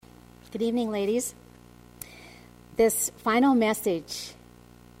Good evening, ladies. This final message,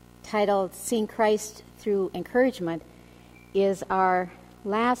 titled Seeing Christ Through Encouragement, is our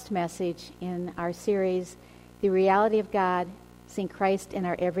last message in our series, The Reality of God, Seeing Christ in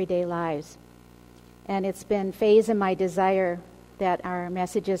Our Everyday Lives. And it's been faith and my desire that our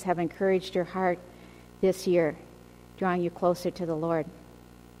messages have encouraged your heart this year, drawing you closer to the Lord.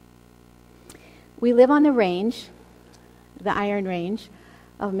 We live on the range, the Iron Range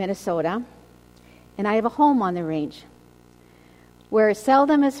of Minnesota, and I have a home on the range where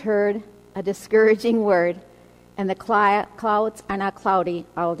seldom is heard a discouraging word, and the clouds are not cloudy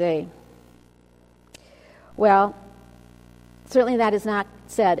all day. Well, certainly that is not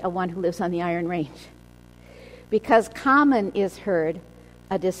said of one who lives on the Iron Range, because common is heard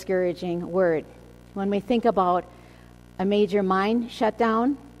a discouraging word. When we think about a major mine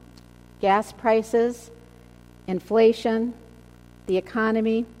shutdown, gas prices, inflation, the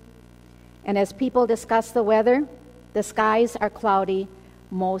economy, and as people discuss the weather, the skies are cloudy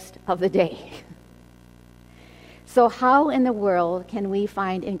most of the day. So how in the world can we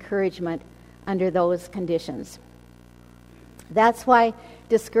find encouragement under those conditions? That's why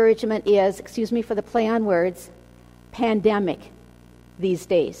discouragement is, excuse me for the play on words, pandemic these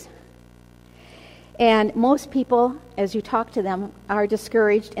days. And most people, as you talk to them, are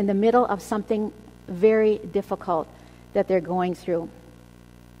discouraged in the middle of something very difficult that they're going through.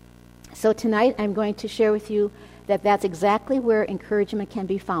 So tonight I'm going to share with you that that's exactly where encouragement can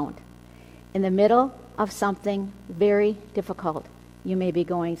be found, in the middle of something very difficult you may be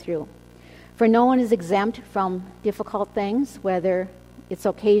going through. For no one is exempt from difficult things, whether it's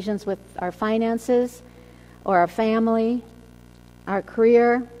occasions with our finances or our family, our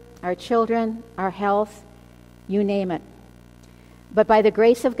career, our children, our health, you name it. But by the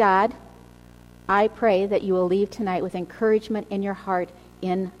grace of God, I pray that you will leave tonight with encouragement in your heart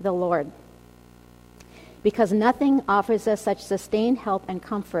in the Lord. Because nothing offers us such sustained help and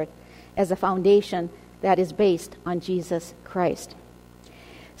comfort as a foundation that is based on Jesus Christ.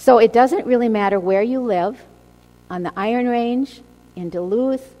 So it doesn't really matter where you live, on the Iron Range, in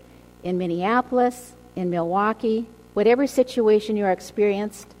Duluth, in Minneapolis, in Milwaukee, whatever situation you are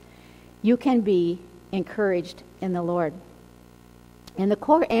experienced, you can be encouraged in the Lord. And the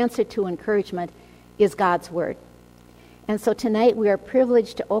core answer to encouragement is God's Word. And so tonight we are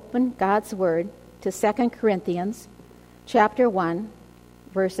privileged to open God's Word to 2 Corinthians chapter 1,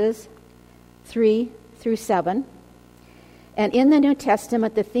 verses 3 through 7. And in the New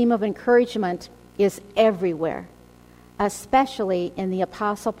Testament, the theme of encouragement is everywhere, especially in the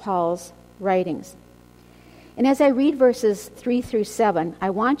Apostle Paul's writings. And as I read verses 3 through 7,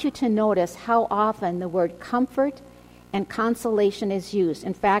 I want you to notice how often the word comfort and consolation is used.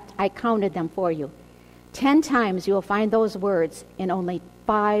 In fact, I counted them for you. 10 times you will find those words in only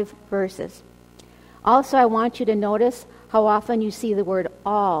 5 verses. Also, I want you to notice how often you see the word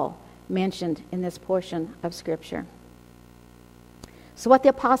all mentioned in this portion of Scripture. So what the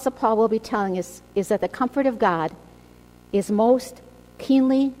Apostle Paul will be telling us is that the comfort of God is most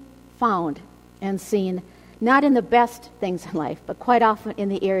keenly found and seen not in the best things in life, but quite often in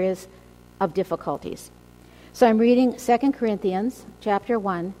the areas of difficulties. So I'm reading 2 Corinthians chapter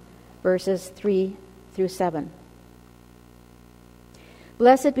 1, verses 3 through 7.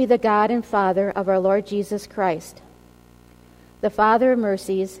 Blessed be the God and Father of our Lord Jesus Christ, the Father of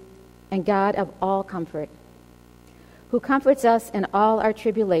mercies and God of all comfort, who comforts us in all our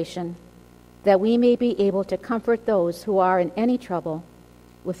tribulation, that we may be able to comfort those who are in any trouble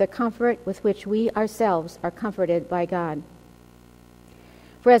with the comfort with which we ourselves are comforted by God.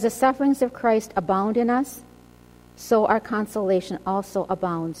 For as the sufferings of Christ abound in us, so our consolation also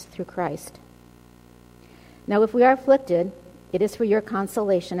abounds through Christ. Now if we are afflicted, it is for your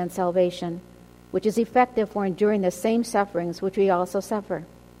consolation and salvation, which is effective for enduring the same sufferings which we also suffer.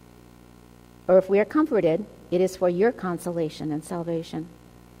 Or if we are comforted, it is for your consolation and salvation.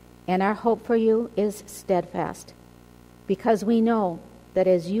 And our hope for you is steadfast, because we know that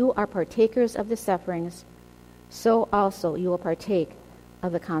as you are partakers of the sufferings, so also you will partake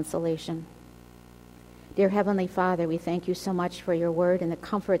of the consolation. Dear Heavenly Father, we thank you so much for your word and the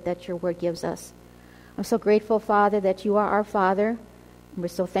comfort that your word gives us. I'm so grateful, Father, that you are our Father. And we're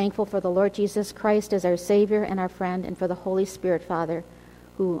so thankful for the Lord Jesus Christ as our Savior and our friend, and for the Holy Spirit, Father,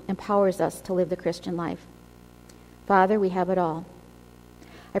 who empowers us to live the Christian life. Father, we have it all.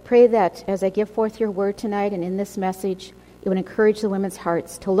 I pray that as I give forth your word tonight and in this message, it would encourage the women's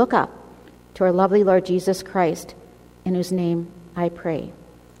hearts to look up to our lovely Lord Jesus Christ, in whose name I pray.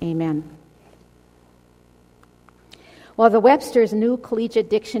 Amen. Well, the Webster's New Collegiate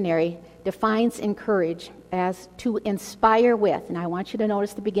Dictionary defines encourage as to inspire with, and I want you to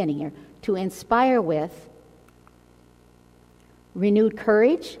notice the beginning here, to inspire with renewed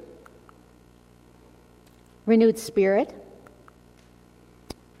courage, renewed spirit,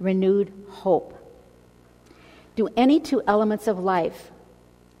 renewed hope. Do any two elements of life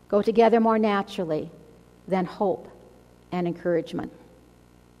go together more naturally than hope and encouragement?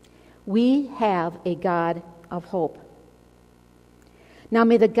 We have a God of hope. Now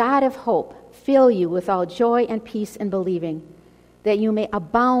may the God of hope fill you with all joy and peace in believing, that you may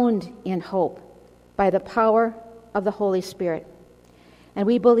abound in hope by the power of the Holy Spirit. And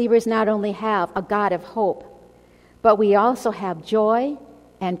we believers not only have a God of hope, but we also have joy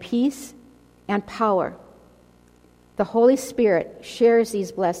and peace and power. The Holy Spirit shares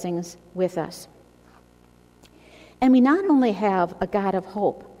these blessings with us. And we not only have a God of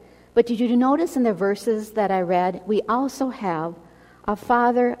hope, but did you notice in the verses that I read, we also have a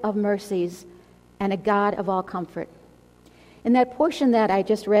Father of mercies and a God of all comfort. In that portion that I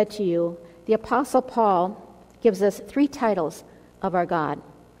just read to you, the Apostle Paul gives us 3 titles of our God.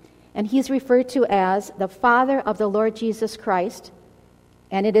 And he's referred to as the Father of the Lord Jesus Christ,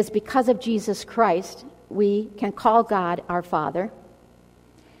 and it is because of Jesus Christ we can call God our Father.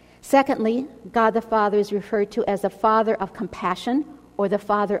 Secondly, God the Father is referred to as the Father of compassion or the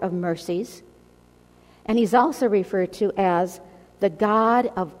Father of mercies. And he's also referred to as the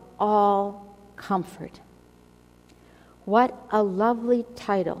God of all comfort. What a lovely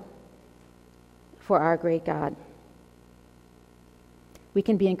title for our great God. We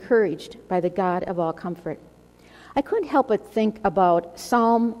can be encouraged by the God of all comfort. I couldn't help but think about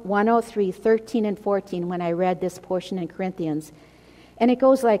Psalm 103, 13 and 14 when I read this portion in Corinthians. And it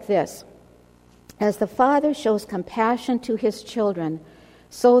goes like this: As the Father shows compassion to his children,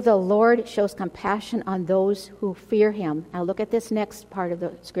 so the Lord shows compassion on those who fear him. Now look at this next part of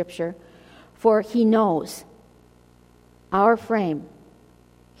the scripture. For he knows our frame.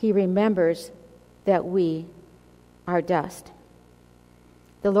 He remembers that we are dust.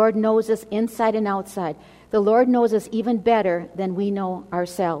 The Lord knows us inside and outside. The Lord knows us even better than we know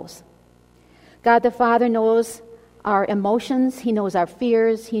ourselves. God the Father knows our emotions. He knows our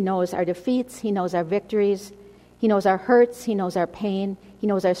fears. He knows our defeats. He knows our victories. He knows our hurts. He knows our pain. He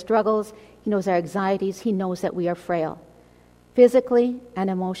knows our struggles. He knows our anxieties. He knows that we are frail, physically and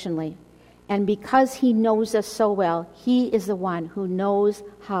emotionally. And because he knows us so well, he is the one who knows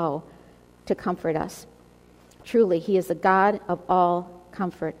how to comfort us. Truly, he is the God of all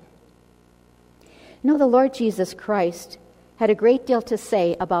comfort. You know, the Lord Jesus Christ had a great deal to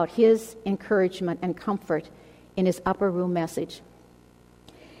say about his encouragement and comfort in his upper room message.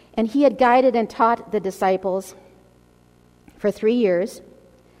 And he had guided and taught the disciples for 3 years,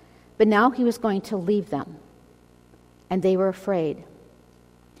 but now he was going to leave them, and they were afraid.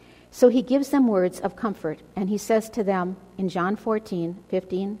 So he gives them words of comfort, and he says to them in John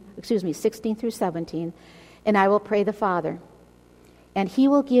 16 through 17, "And I will pray the Father, and he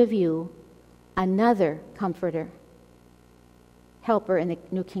will give you another comforter," helper in the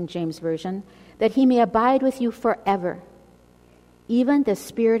New King James Version, "that he may abide with you forever, even the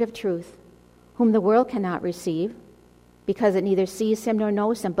Spirit of truth, whom the world cannot receive, because it neither sees him nor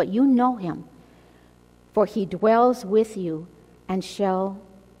knows him, but you know him, for he dwells with you and shall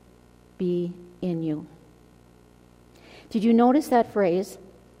be in you." Did you notice that phrase?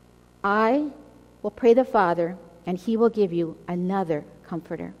 I will pray the Father, and he will give you another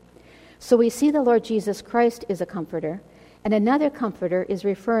comforter. So we see the Lord Jesus Christ is a comforter, and another comforter is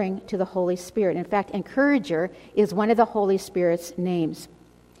referring to the Holy Spirit. In fact, encourager is one of the Holy Spirit's names.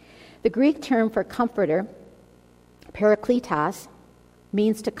 The Greek term for comforter, parakletos,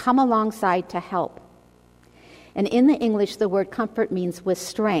 means to come alongside to help. And in the English, the word comfort means with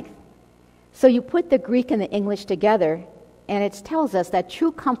strength. So you put the Greek and the English together, and it tells us that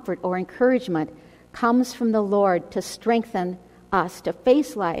true comfort or encouragement comes from the Lord to strengthen us to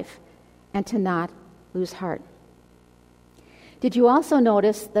face life and to not lose heart. Did you also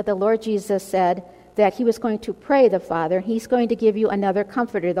notice that the Lord Jesus said that he was going to pray the Father? He's going to give you another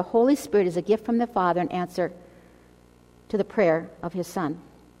comforter. The Holy Spirit is a gift from the Father in answer to the prayer of his Son.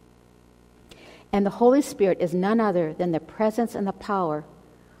 And the Holy Spirit is none other than the presence and the power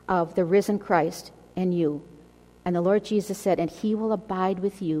of the risen Christ in you. And the Lord Jesus said, and he will abide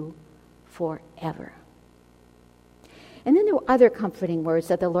with you forever. And then there were other comforting words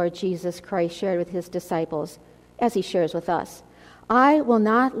that the Lord Jesus Christ shared with his disciples, as he shares with us. I will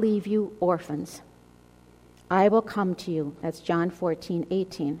not leave you orphans. I will come to you. That's John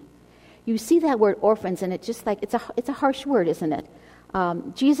 14:18. You see that word orphans, and it's just like, it's a harsh word, isn't it?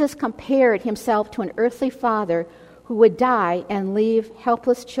 Jesus compared himself to an earthly father who who would die and leave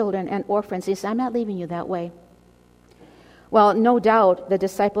helpless children and orphans. He said, I'm not leaving you that way. Well, no doubt the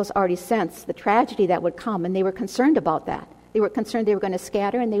disciples already sensed the tragedy that would come, and they were concerned about that. They were concerned they were going to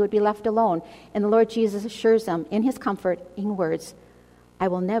scatter and they would be left alone. And the Lord Jesus assures them in his comforting words, I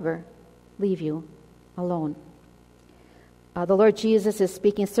will never leave you alone. The Lord Jesus is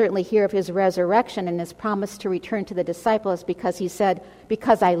speaking certainly here of his resurrection and his promise to return to the disciples, because he said,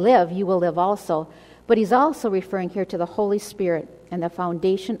 because I live, you will live also. But he's also referring here to the Holy Spirit and the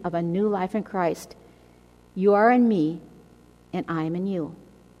foundation of a new life in Christ. You are in me, and I am in you.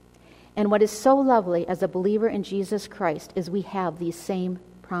 And what is so lovely as a believer in Jesus Christ is we have these same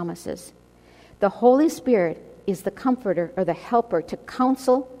promises. The Holy Spirit is the comforter or the helper to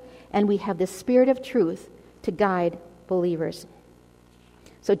counsel, and we have the Spirit of truth to guide believers.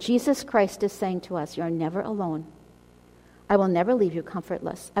 So Jesus Christ is saying to us, you are never alone. I will never leave you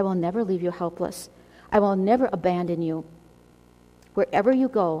comfortless. I will never leave you helpless. I will never abandon you. Wherever you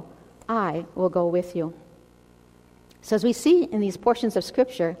go, I will go with you. So as we see in these portions of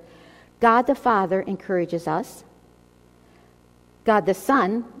Scripture, God the Father encourages us, God the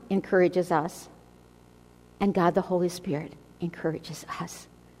Son encourages us, and God the Holy Spirit encourages us.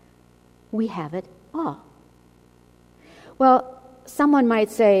 We have it all. Well, someone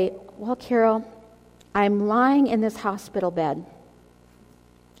might say, well, Carol, I'm lying in this hospital bed,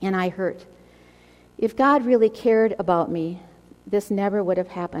 and I hurt. If God really cared about me, this never would have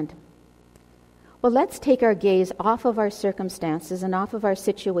happened. Well, let's take our gaze off of our circumstances and off of our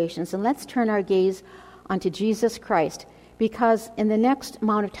situations, and let's turn our gaze onto Jesus Christ, because in the next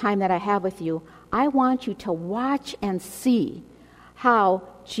amount of time that I have with you, I want you to watch and see how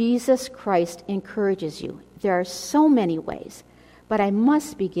Jesus Christ encourages you. There are so many ways, but I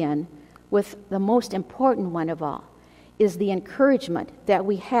must begin with the most important one of all, is the encouragement that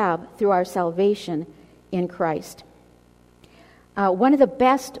we have through our salvation in Christ. One of the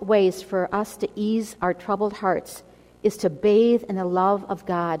best ways for us to ease our troubled hearts is to bathe in the love of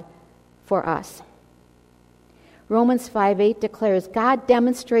God for us. Romans 5:8 declares, God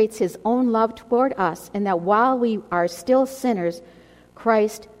demonstrates his own love toward us, and that while we are still sinners,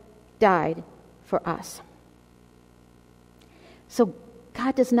 Christ died for us. So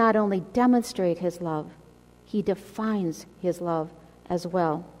God does not only demonstrate his love, he defines his love as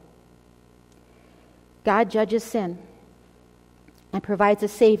well. God judges sin and provides a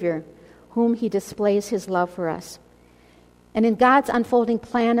Savior whom he displays his love for us. And in God's unfolding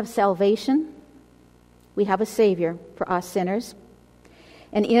plan of salvation, we have a Savior for us sinners.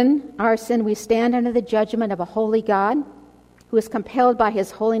 And in our sin, we stand under the judgment of a holy God who is compelled by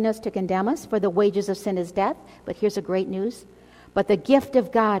his holiness to condemn us, for the wages of sin is death. But here's the great news. But the gift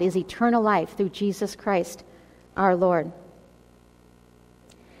of God is eternal life through Jesus Christ, our Lord.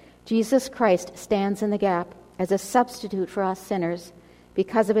 Jesus Christ stands in the gap as a substitute for us sinners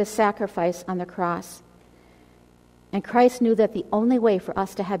because of his sacrifice on the cross. And Christ knew that the only way for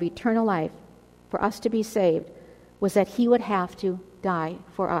us to have eternal life, for us to be saved, was that he would have to die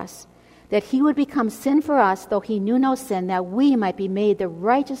for us. That he would become sin for us, though he knew no sin, that we might be made the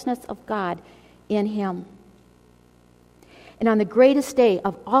righteousness of God in him. And on the greatest day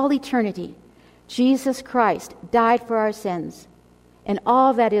of all eternity, Jesus Christ died for our sins. And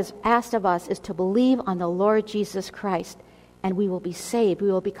all that is asked of us is to believe on the Lord Jesus Christ, and we will be saved.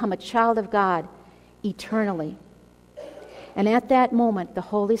 We will become a child of God eternally. And at that moment, the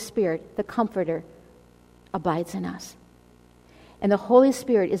Holy Spirit, the Comforter, abides in us. And the Holy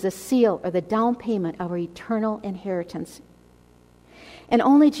Spirit is the seal or the down payment of our eternal inheritance. And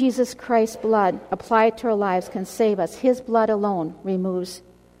only Jesus Christ's blood applied to our lives can save us. His blood alone removes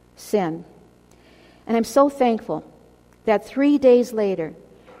sin. And I'm so thankful that 3 days later,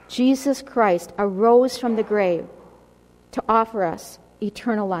 Jesus Christ arose from the grave to offer us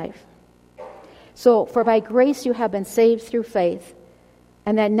eternal life. So, for by grace you have been saved through faith,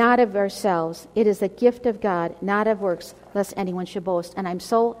 and that not of ourselves. It is the gift of God, not of works, lest anyone should boast. And I'm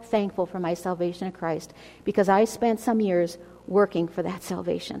so thankful for my salvation in Christ, because I spent some years working for that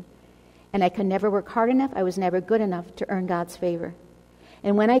salvation. And I could never work hard enough. I was never good enough to earn God's favor.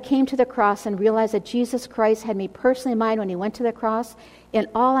 And when I came to the cross and realized that Jesus Christ had me personally in mind when he went to the cross, and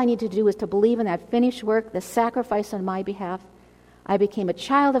all I needed to do was to believe in that finished work, the sacrifice on my behalf, I became a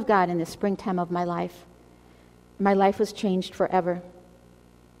child of God in the springtime of my life. My life was changed forever.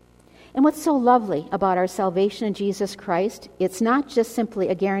 And what's so lovely about our salvation in Jesus Christ, it's not just simply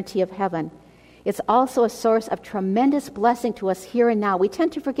a guarantee of heaven. It's also a source of tremendous blessing to us here and now. We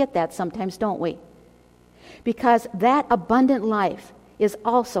tend to forget that sometimes, don't we? Because that abundant life is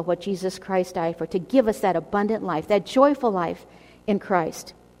also what Jesus Christ died for, to give us that abundant life, that joyful life in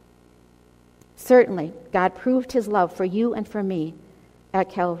Christ. Certainly, God proved his love for you and for me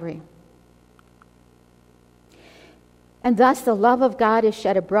at Calvary. And thus the love of God is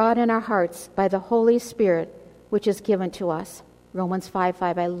shed abroad in our hearts by the Holy Spirit, which is given to us. Romans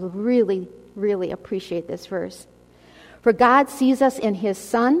 5:5. I really, really appreciate this verse. For God sees us in his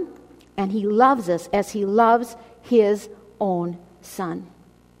Son, and he loves us as he loves his own Son.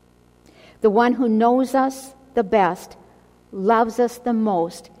 The one who knows us the best loves us the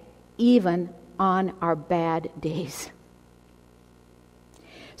most, even on our bad days.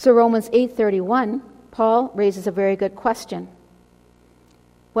 So Romans 8:31, Paul raises a very good question.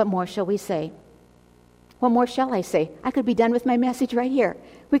 What more shall we say? What more shall I say? I could be done with my message right here.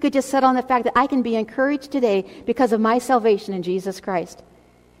 We could just settle on the fact that I can be encouraged today because of my salvation in Jesus Christ.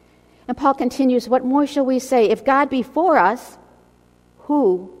 And Paul continues, what more shall we say? If God be for us,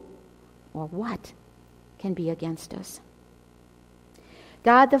 who or what can be against us?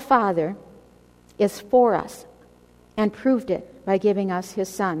 God the Father is for us and proved it by giving us his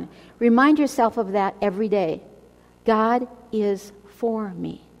Son. Remind yourself of that every day. God is for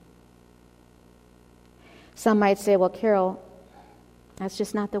me. Some might say, well, Carol, that's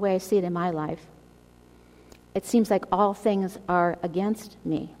just not the way I see it in my life. It seems like all things are against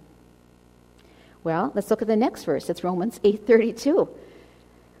me. Well, let's look at the next verse. It's Romans 8:32.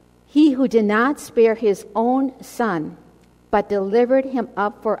 He who did not spare his own Son, but delivered him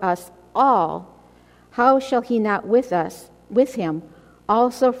up for us all, how shall he not with him,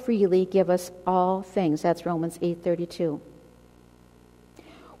 also freely give us all things? That's Romans 8:32.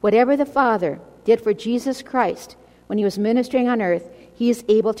 Whatever the Father did for Jesus Christ when he was ministering on earth, he is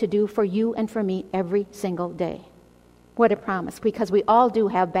able to do for you and for me every single day. What a promise, because we all do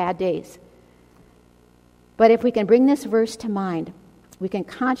have bad days. But if we can bring this verse to mind, we can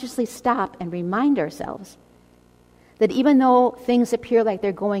consciously stop and remind ourselves that even though things appear like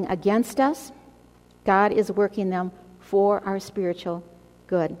they're going against us, God is working them for our spiritual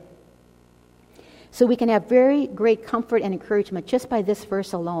good. So we can have very great comfort and encouragement just by this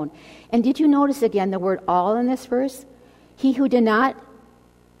verse alone. And did you notice again the word all in this verse? He who did not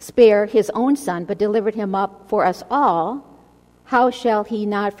spare his own Son, but delivered him up for us all, how shall he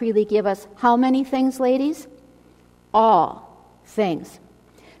not freely give us how many things, ladies? All things.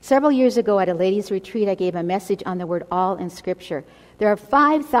 Several years ago at a ladies' retreat, I gave a message on the word all in Scripture. There are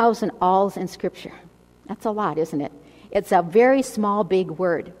 5,000 alls in Scripture. That's a lot, isn't it? It's a very small, big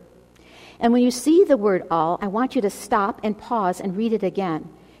word. And when you see the word all, I want you to stop and pause and read it again.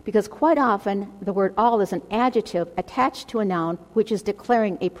 Because quite often, the word all is an adjective attached to a noun, which is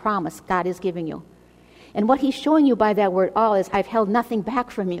declaring a promise God is giving you. And what he's showing you by that word all is, I've held nothing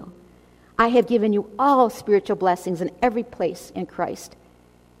back from you. I have given you all spiritual blessings in every place in Christ.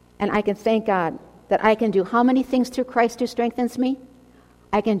 And I can thank God that I can do how many things through Christ who strengthens me?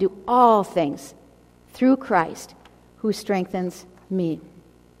 I can do all things through Christ who strengthens me.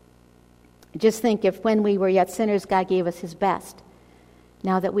 Just think, if when we were yet sinners, God gave us his best.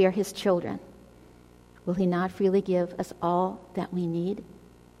 Now that we are his children, will he not freely give us all that we need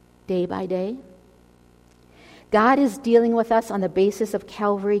day by day? God is dealing with us on the basis of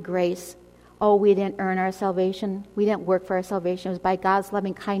Calvary grace. Oh, we didn't earn our salvation. We didn't work for our salvation. It was by God's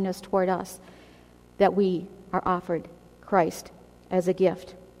loving kindness toward us that we are offered Christ as a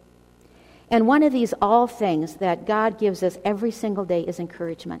gift. And one of these all things that God gives us every single day is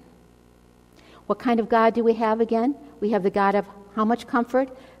encouragement. What kind of God do we have again? We have the God of how much comfort?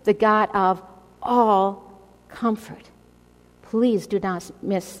 The God of all comfort. Please do not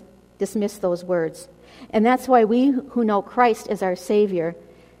dismiss those words. And that's why we who know Christ as our Savior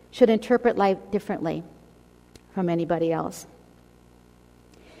should interpret life differently from anybody else.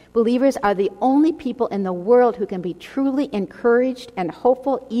 Believers are the only people in the world who can be truly encouraged and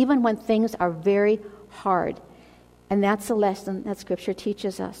hopeful even when things are very hard. And that's a lesson that Scripture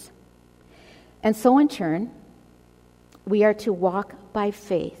teaches us. And so in turn, we are to walk by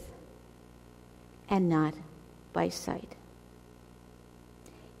faith and not by sight.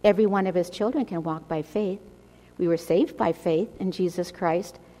 Every one of his children can walk by faith. We were saved by faith in Jesus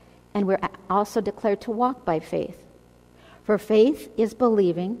Christ, and we're also declared to walk by faith. For faith is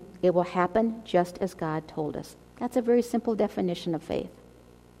believing it will happen just as God told us. That's a very simple definition of faith.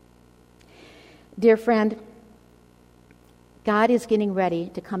 Dear friend, God is getting ready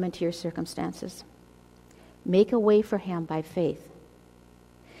to come into your circumstances. Make a way for him by faith.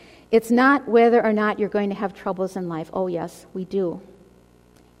 It's not whether or not you're going to have troubles in life. Oh, yes, we do.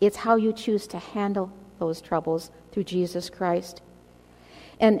 It's how you choose to handle those troubles through Jesus Christ.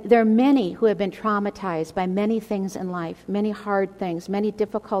 And there are many who have been traumatized by many things in life, many hard things, many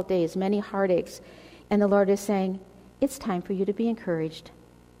difficult days, many heartaches. And the Lord is saying, it's time for you to be encouraged.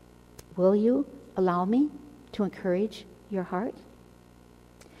 Will you allow me to encourage your heart?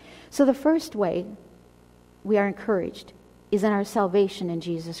 So the first way we are encouraged is in our salvation in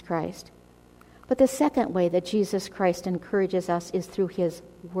Jesus Christ. But the second way that Jesus Christ encourages us is through His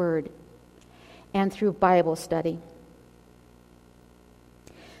Word and through Bible study.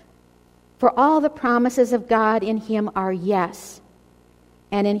 For all the promises of God in Him are yes,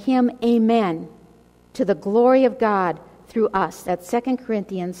 and in Him amen, to the glory of God through us. That's 2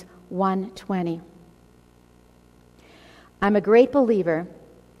 Corinthians 1:20. I'm a great believer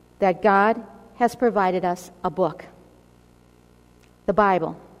that God has provided us a book, the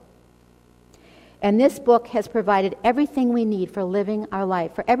Bible. And this book has provided everything we need for living our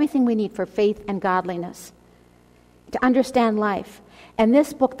life, for everything we need for faith and godliness, to understand life. And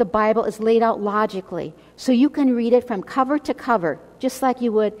this book, the Bible, is laid out logically, so you can read it from cover to cover, just like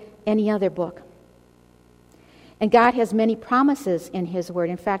you would any other book. And God has many promises in His Word.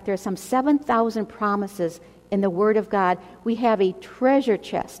 In fact, there are some 7,000 promises in the Word of God. We have a treasure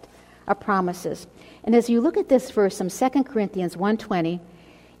chest of promises. And as you look at this verse from 2 Corinthians 1:20,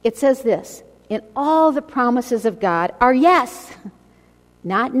 it says this, "In all the promises of God are yes,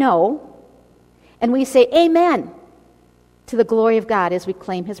 not no." And we say amen to the glory of God as we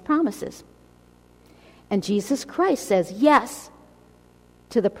claim His promises. And Jesus Christ says yes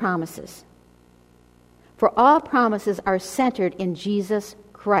to the promises. For all promises are centered in Jesus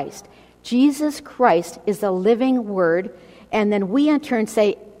Christ. Jesus Christ is the living Word, and then we in turn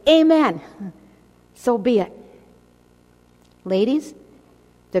say, amen. So be it. Ladies,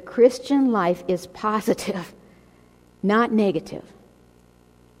 the Christian life is positive, not negative.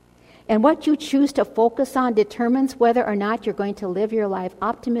 And what you choose to focus on determines whether or not you're going to live your life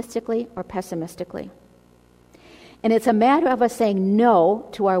optimistically or pessimistically. And it's a matter of us saying no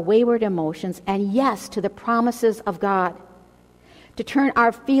to our wayward emotions and yes to the promises of God. To turn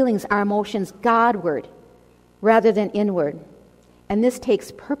our feelings, our emotions Godward rather than inward. And this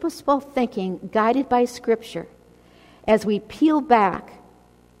takes purposeful thinking guided by Scripture as we peel back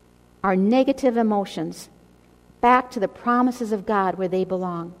our negative emotions back to the promises of God where they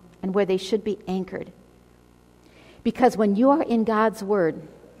belong and where they should be anchored. Because when you are in God's Word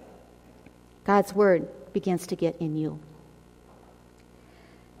begins to get in you.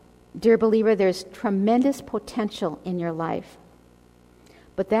 Dear believer, there's tremendous potential in your life.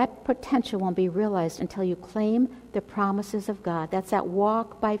 But that potential won't be realized until you claim the promises of God. That's that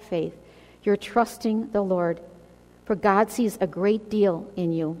walk by faith. You're trusting the Lord. For God sees a great deal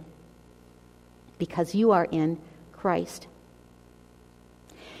in you because you are in Christ.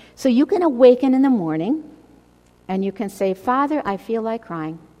 So you can awaken in the morning and you can say, Father, I feel like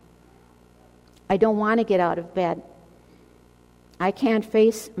crying. I don't want to get out of bed. I can't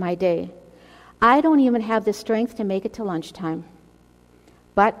face my day. I don't even have the strength to make it to lunchtime.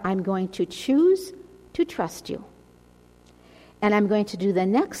 But I'm going to choose to trust you. And I'm going to do the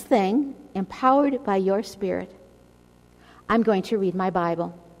next thing, empowered by your Spirit. I'm going to read my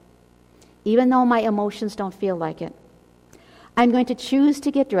Bible, even though my emotions don't feel like it. I'm going to choose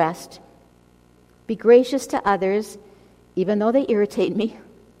to get dressed, be gracious to others, even though they irritate me.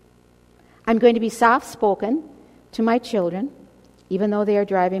 I'm going to be soft-spoken to my children, even though they are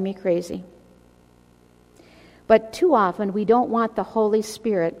driving me crazy. But too often, we don't want the Holy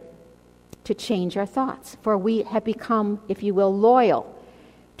Spirit to change our thoughts, for we have become, if you will, loyal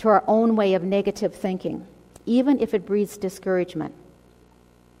to our own way of negative thinking, even if it breeds discouragement.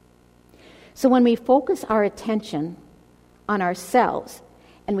 So when we focus our attention on ourselves,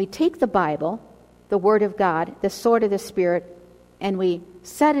 and we take the Bible, the Word of God, the sword of the Spirit, and we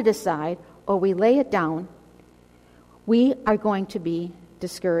set it aside, or we lay it down, we are going to be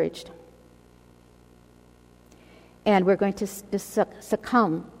discouraged. And we're going to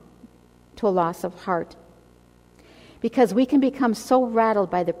succumb to a loss of heart. Because we can become so rattled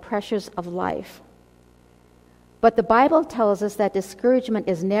by the pressures of life. But the Bible tells us that discouragement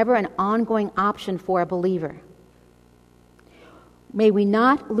is never an ongoing option for a believer. May we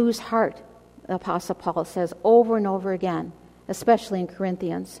not lose heart, the Apostle Paul says over and over again, especially in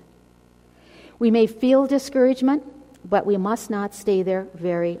Corinthians. We may feel discouragement, but we must not stay there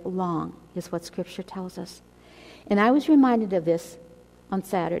very long, is what Scripture tells us. And I was reminded of this on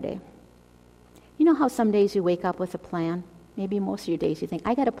Saturday. You know how some days you wake up with a plan? Maybe most of your days you think,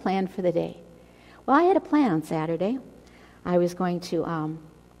 I got a plan for the day. Well, I had a plan on Saturday. I was going to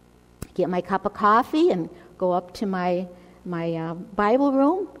get my cup of coffee and go up to my Bible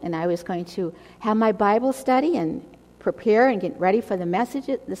room, and I was going to have my Bible study and prepare and get ready for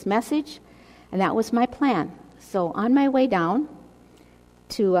this message, and that was my plan. So on my way down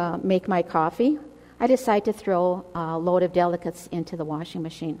to make my coffee, I decided to throw a load of delicates into the washing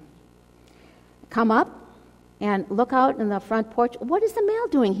machine. come up and look out in the front porch. What is the mail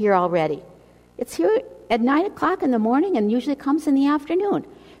doing here already? It's here at 9 o'clock in the morning and usually comes in the afternoon.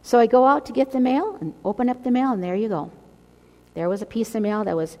 So I go out to get the mail and open up the mail, and there you go. There was a piece of mail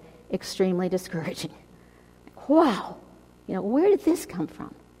that was extremely discouraging. Wow, where did this come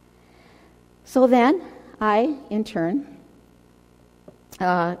from? So then I, in turn,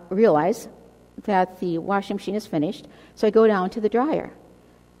 realize that the washing machine is finished, so I go down to the dryer.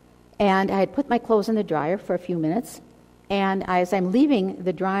 And I had put my clothes in the dryer for a few minutes, and as I'm leaving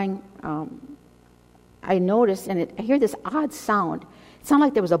the drying, I noticed, and I hear this odd sound. It sounded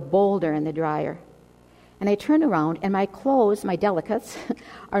like there was a boulder in the dryer. And I turn around, and my clothes, my delicates,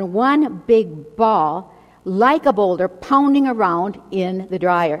 are in one big ball, like a boulder, pounding around in the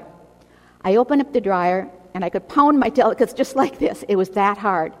dryer. I open up the dryer, and I could pound my delicates just like this. It was that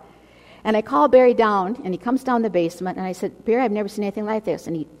hard. And I call Barry down, and he comes down the basement, and I said, Barry, I've never seen anything like this.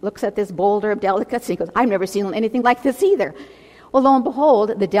 And he looks at this boulder of delicates, and he goes, I've never seen anything like this either. Well, lo and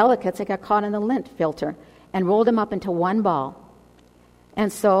behold, the delicates, I got caught in the lint filter and rolled them up into one ball.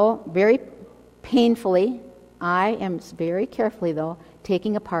 And so, very painfully, I am very carefully, though,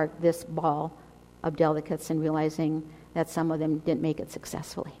 taking apart this ball of delicates and realizing that some of them didn't make it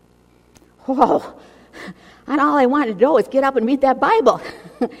successfully. Whoa! And all I wanted to do was get up and read that Bible.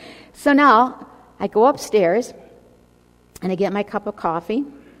 So now, I go upstairs, and I get my cup of coffee,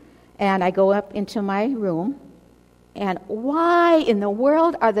 and I go up into my room, and why in the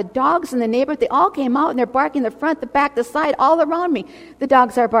world are the dogs in the neighborhood? They all came out, and they're barking the front, the back, the side, all around me. The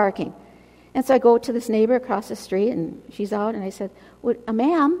dogs are barking. And so I go to this neighbor across the street, and she's out, and I said,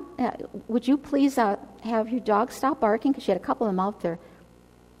 ma'am, would you please have your dog stop barking? Because she had a couple of them out there.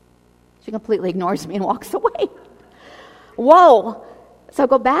 She completely ignores me and walks away. Whoa! So I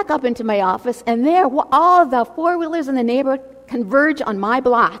go back up into my office, and there, all the four-wheelers in the neighborhood converge on my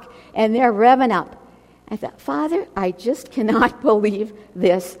block, and they're revving up. I thought, Father, I just cannot believe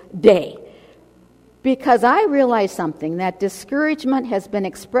this day. Because I realize something, that discouragement has been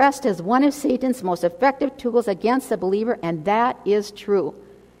expressed as one of Satan's most effective tools against the believer, and that is true.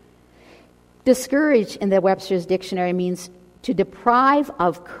 Discourage in the Webster's Dictionary means to deprive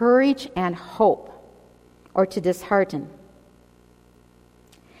of courage and hope, or to dishearten.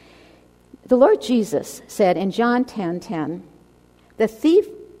 The Lord Jesus said in John 10:10, the thief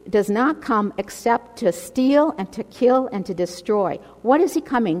does not come except to steal and to kill and to destroy. What is he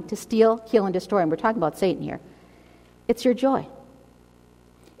coming to steal, kill, and destroy? And we're talking about Satan here. It's your joy.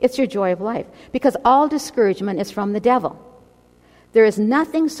 It's your joy of life. Because all discouragement is from the devil. There is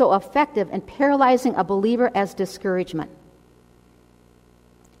nothing so effective in paralyzing a believer as discouragement.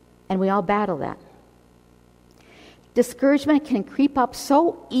 And we all battle that. Discouragement can creep up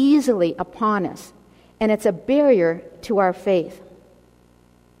so easily upon us, and it's a barrier to our faith.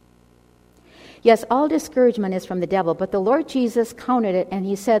 Yes, all discouragement is from the devil, but the Lord Jesus countered it, and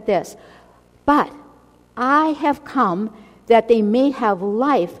he said this, but I have come that they may have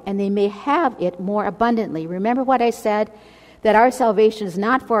life, and they may have it more abundantly. Remember what I said? That our salvation is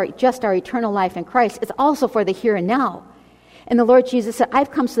not for just our eternal life in Christ, it's also for the here and now. And the Lord Jesus said,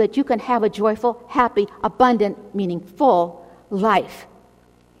 I've come so that you can have a joyful, happy, abundant, meaning full life,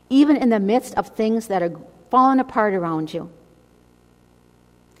 even in the midst of things that are falling apart around you.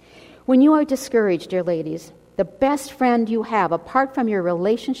 When you are discouraged, dear ladies, the best friend you have, apart from your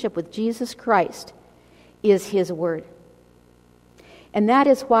relationship with Jesus Christ, is His Word. And that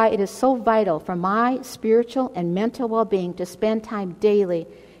is why it is so vital for my spiritual and mental well-being to spend time daily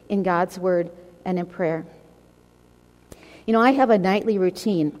in God's Word and in prayer. I have a nightly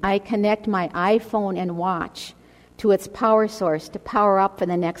routine. I connect my iPhone and watch to its power source to power up for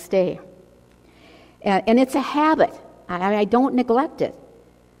the next day. And it's a habit. I don't neglect it.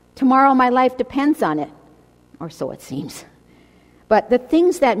 Tomorrow my life depends on it, or so it seems. But the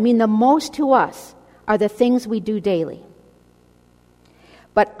things that mean the most to us are the things we do daily.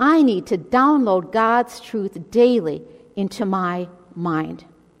 But I need to download God's truth daily into my mind.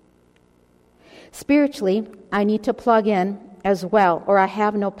 Spiritually, I need to plug in as well, or I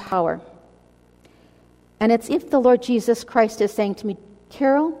have no power. And it's if the Lord Jesus Christ is saying to me,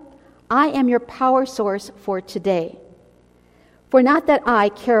 Carol, I am your power source for today. For not that I,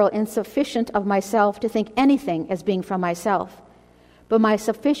 Carol, insufficient of myself to think anything as being from myself, but my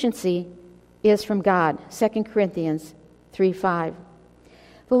sufficiency is from God. 2 Corinthians 3:5.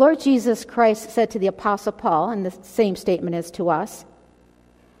 The Lord Jesus Christ said to the Apostle Paul, and the same statement is to us,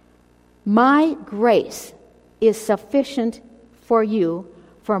 my grace is sufficient for you,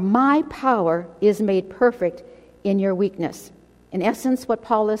 for my power is made perfect in your weakness. In essence, what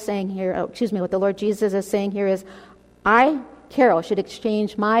Paul is saying here, what the Lord Jesus is saying here is, I, Carol, should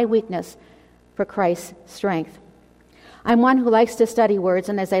exchange my weakness for Christ's strength. I'm one who likes to study words,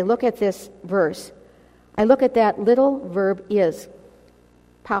 and as I look at this verse, I look at that little verb is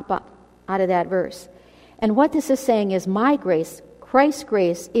pop up out of that verse. And what this is saying is my grace, Christ's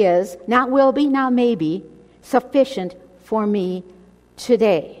grace, is, not will be, not maybe, sufficient for me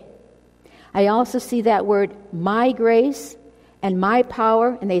today. I also see that word my grace and my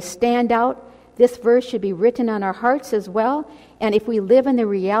power, and they stand out. This verse should be written on our hearts as well. And if we live in the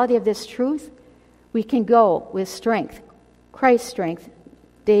reality of this truth, we can go with strength, Christ's strength,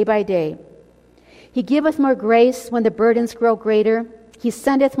 day by day. He giveth more grace when the burdens grow greater. He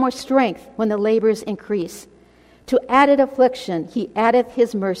sendeth more strength when the labors increase. To added affliction, he addeth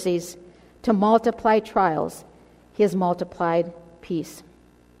his mercies. To multiply trials, his multiplied peace.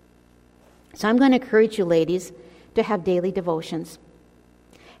 So I'm going to encourage you, ladies, to have daily devotions.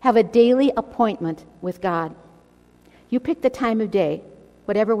 Have a daily appointment with God. You pick the time of day,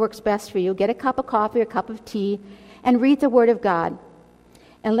 whatever works best for you. Get a cup of coffee or a cup of tea and read the Word of God.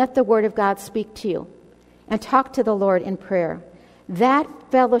 And let the Word of God speak to you. And talk to the Lord in prayer. That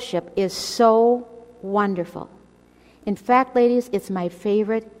fellowship is so wonderful. In fact, ladies, it's my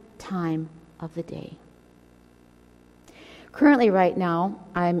favorite time of the day. Currently, right now,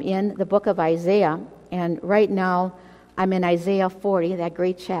 I'm in the book of Isaiah. And right now, I'm in Isaiah 40, that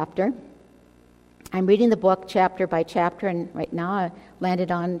great chapter. I'm reading the book chapter by chapter, and right now I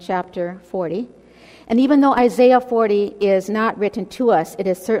landed on chapter 40. And even though Isaiah 40 is not written to us, it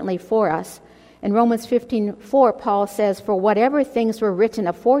is certainly for us. In Romans 15:4, Paul says, "For whatever things were written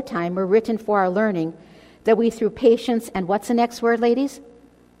aforetime were written for our learning, that we through patience," and what's the next word, ladies?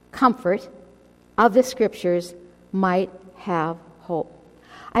 Comfort of the Scriptures might have hope.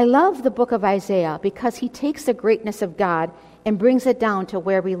 I love the book of Isaiah because he takes the greatness of God and brings it down to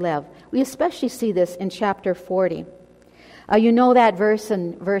where we live. We especially see this in chapter 40. You know that verse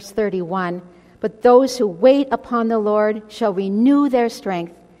in verse 31. "But those who wait upon the Lord shall renew their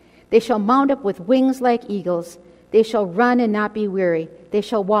strength. They shall mount up with wings like eagles. They shall run and not be weary. They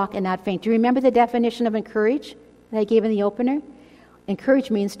shall walk and not faint." Do you remember the definition of encourage that I gave in the opener?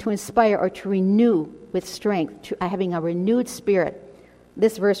 Encourage means to inspire or to renew with strength, having a renewed spirit.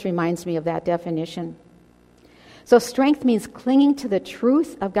 This verse reminds me of that definition. So strength means clinging to the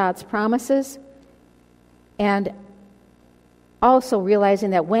truth of God's promises and also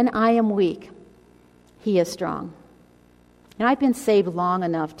realizing that when I am weak, He is strong. And I've been saved long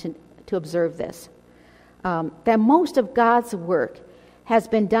enough to observe this, that most of God's work has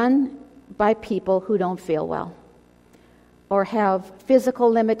been done by people who don't feel well or have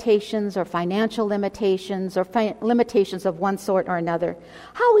physical limitations or financial limitations or limitations of one sort or another.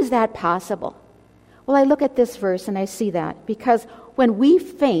 How is that possible? Well, I look at this verse and I see that because when we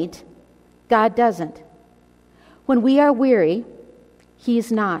faint, God doesn't. When we are weary, He's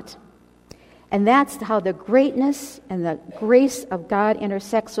not. And that's how the greatness and the grace of God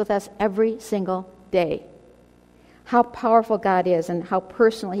intersects with us every single day. How powerful God is and how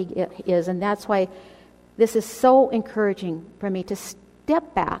personal He is. And that's why this is so encouraging for me to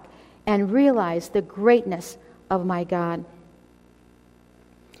step back and realize the greatness of my God.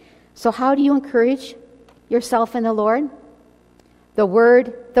 So how do you encourage yourself in the Lord? The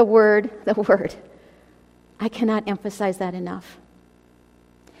Word, the Word, the Word. I cannot emphasize that enough.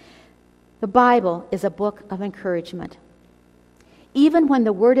 The Bible is a book of encouragement. Even when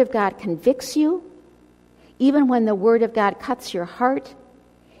the Word of God convicts you, even when the Word of God cuts your heart,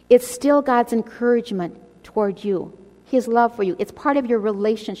 it's still God's encouragement toward you, His love for you. It's part of your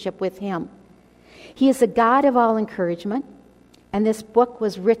relationship with Him. He is the God of all encouragement, and this book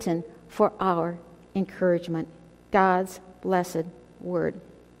was written for our encouragement, God's blessed Word.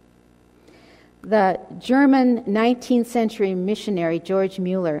 The German 19th century missionary George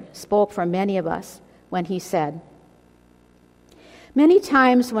Mueller spoke for many of us when he said, "Many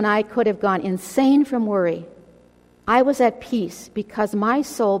times when I could have gone insane from worry, I was at peace because my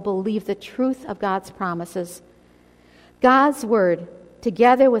soul believed the truth of God's promises. God's Word,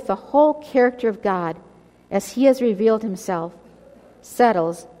 together with the whole character of God, as He has revealed Himself,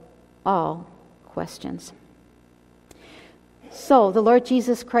 settles all questions." So, the Lord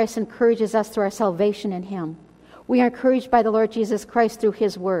Jesus Christ encourages us through our salvation in Him. We are encouraged by the Lord Jesus Christ through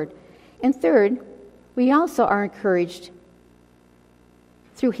His Word. And third, we also are encouraged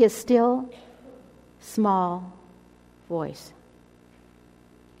through His still, small voice.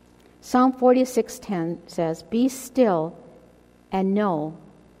 Psalm 46:10 says, "Be still and know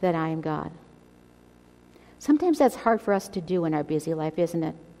that I am God." Sometimes that's hard for us to do in our busy life, isn't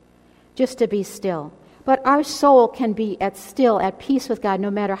it? Just to be still. But our soul can be at peace with God no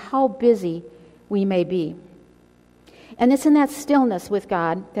matter how busy we may be. And it's in that stillness with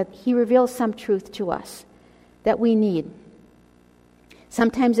God that He reveals some truth to us that we need.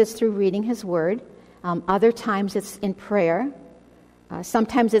 Sometimes it's through reading His Word. Other times it's in prayer.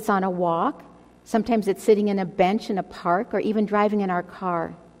 Sometimes it's on a walk. Sometimes it's sitting in a bench in a park or even driving in our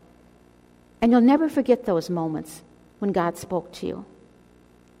car. And you'll never forget those moments when God spoke to you.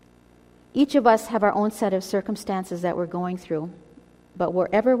 Each of us have our own set of circumstances that we're going through. But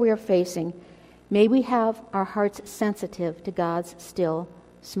wherever we are facing, may we have our hearts sensitive to God's still,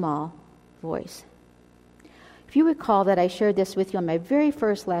 small voice. If you recall that I shared this with you on my very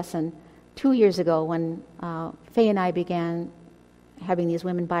first lesson 2 years ago when Faye and I began having these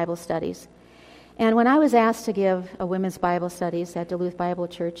women Bible studies. And when I was asked to give a women's Bible studies at Duluth Bible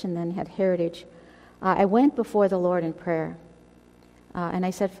Church and then at Heritage, I went before the Lord in prayer. And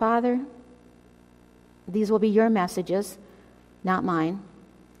I said, Father, these will be your messages, not mine.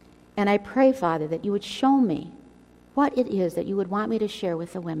 And I pray, Father, that you would show me what it is that you would want me to share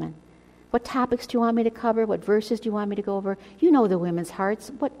with the women. What topics do you want me to cover? What verses do you want me to go over? You know the women's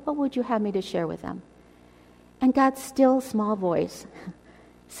hearts. What would you have me to share with them? And God's still small voice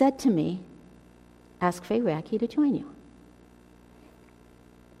said to me, ask Faye Racky to join you.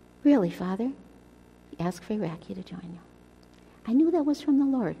 Really, Father? Ask Faye Racky to join you. I knew that was from the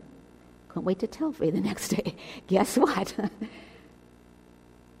Lord. Couldn't wait to tell Faye the next day. Guess what?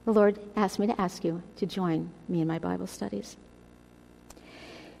 The Lord asked me to ask you to join me in my Bible studies.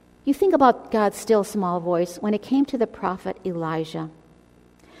 You think about God's still small voice when it came to the prophet Elijah.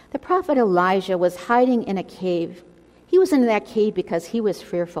 The prophet Elijah was hiding in a cave. He was in that cave because he was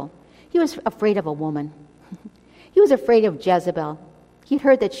fearful. He was afraid of a woman. He was afraid of Jezebel. He'd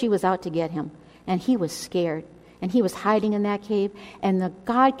heard that she was out to get him, and he was scared. And he was hiding in that cave, and the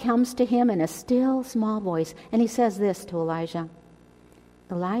God comes to him in a still small voice, and he says this to Elijah,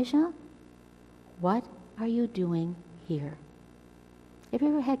 Elijah, what are you doing here? Have you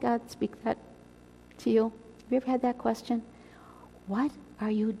ever had God speak that to you? Have you ever had that question? What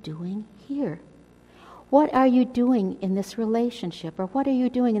are you doing here? What are you doing in this relationship? Or what are you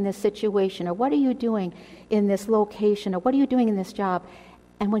doing in this situation? Or what are you doing in this location? Or what are you doing in this job?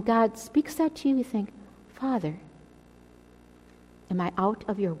 And when God speaks that to you, you think, Father, am I out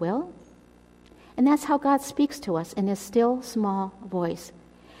of your will? And that's how God speaks to us in His still, small voice.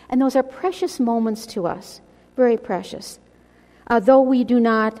 And those are precious moments to us, very precious. Though we do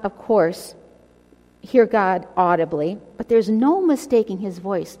not, of course, hear God audibly, but there's no mistaking His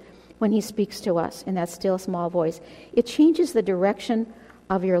voice when He speaks to us in that still, small voice. It changes the direction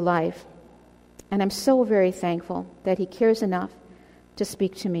of your life. And I'm so very thankful that He cares enough to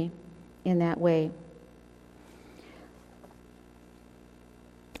speak to me in that way.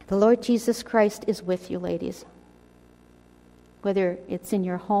 The Lord Jesus Christ is with you, ladies. Whether it's in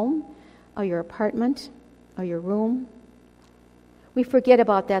your home or your apartment or your room. We forget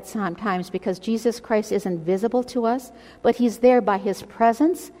about that sometimes because Jesus Christ isn't visible to us, but He's there by His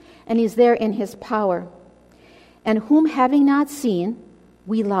presence and He's there in His power. And whom having not seen,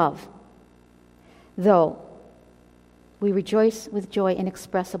 we love. Though we rejoice with joy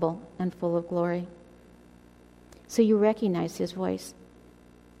inexpressible and full of glory. So you recognize His voice.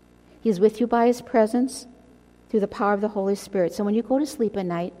 He's with you by His presence through the power of the Holy Spirit. So when you go to sleep at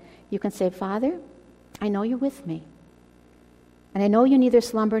night, you can say, Father, I know you're with me. And I know you neither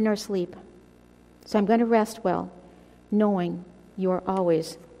slumber nor sleep. So I'm going to rest well, knowing you are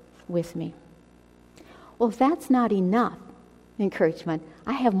always with me. Well, if that's not enough encouragement,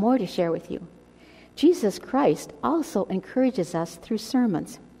 I have more to share with you. Jesus Christ also encourages us through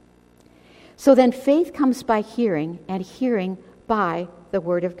sermons. So then faith comes by hearing, and hearing by the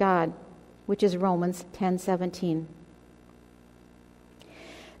Word of God, which is Romans 10:17.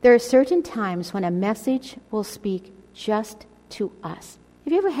 There are certain times when a message will speak just to us.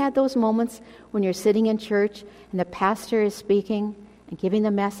 Have you ever had those moments when you're sitting in church and the pastor is speaking and giving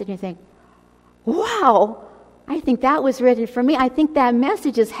the message and you think, wow, I think that was written for me. I think that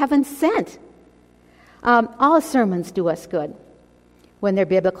message is heaven sent. All sermons do us good when they're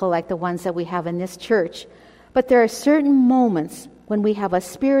biblical like the ones that we have in this church. But there are certain moments when we have a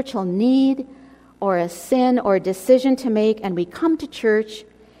spiritual need or a sin or a decision to make and we come to church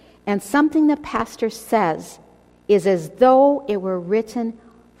and something the pastor says is as though it were written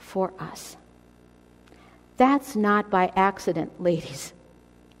for us. That's not by accident, ladies.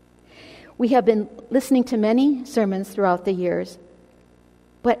 We have been listening to many sermons throughout the years,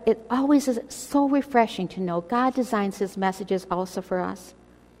 but it always is so refreshing to know God designs His messages also for us.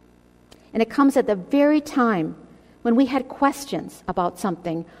 And it comes at the very time when we had questions about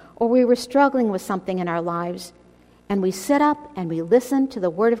something or we were struggling with something in our lives, and we sit up and we listen to the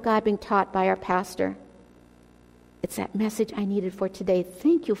Word of God being taught by our pastor. It's that message I needed for today.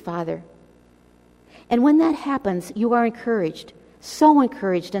 Thank you, Father. And when that happens, you are encouraged, so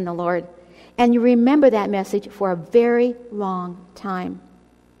encouraged in the Lord, and you remember that message for a very long time.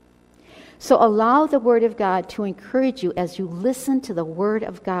 So allow the Word of God to encourage you as you listen to the Word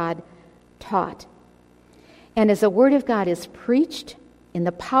of God taught. And as the Word of God is preached in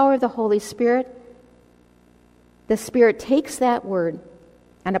the power of the Holy Spirit, the Spirit takes that Word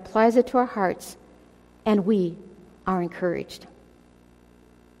and applies it to our hearts, and we are encouraged.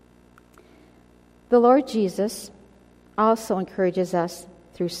 The Lord Jesus also encourages us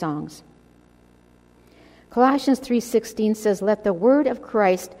through songs. Colossians 3:16 says, "Let the word of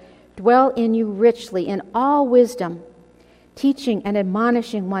Christ dwell in you richly in all wisdom, teaching and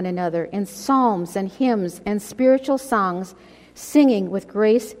admonishing one another in psalms and hymns and spiritual songs, singing with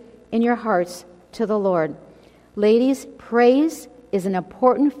grace in your hearts to the Lord." Ladies, praise is an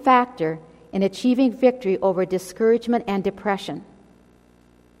important factor in achieving victory over discouragement and depression.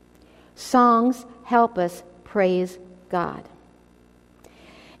 Songs help us praise God.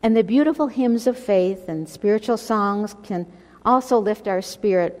 And the beautiful hymns of faith and spiritual songs can also lift our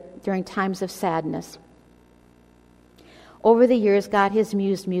spirit during times of sadness. Over the years, God has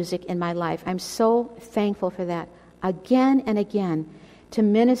used music in my life. I'm so thankful for that, again and again, to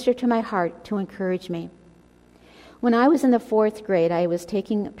minister to my heart, to encourage me. When I was in the 4th grade, I was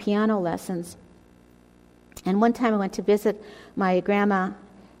taking piano lessons. And one time I went to visit my grandma,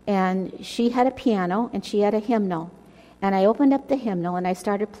 and she had a piano, and she had a hymnal. And I opened up the hymnal, and I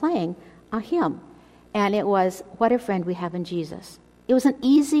started playing a hymn. And it was, "What a Friend We Have in Jesus." It was an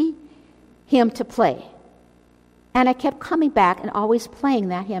easy hymn to play. And I kept coming back and always playing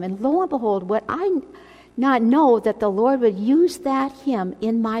that hymn. And lo and behold, would I not know that the Lord would use that hymn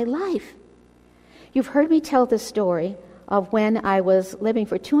in my life? You've heard me tell the story of when I was living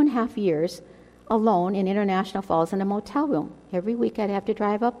for 2.5 years alone in International Falls in a motel room. Every week I'd have to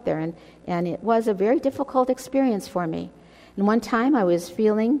drive up there, and it was a very difficult experience for me. And one time I was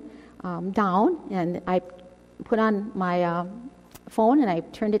feeling down, and I put on my phone and I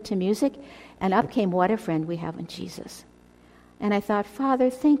turned it to music, and up came "What a Friend We Have in Jesus." And I thought, Father,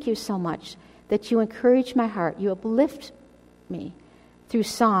 thank you so much that you encourage my heart, you uplift me through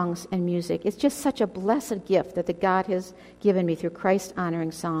songs and music. It's just such a blessed gift that the God has given me through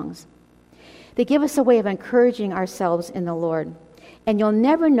Christ-honoring songs. They give us a way of encouraging ourselves in the Lord. And you'll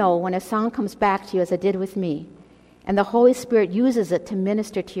never know when a song comes back to you as it did with me, and the Holy Spirit uses it to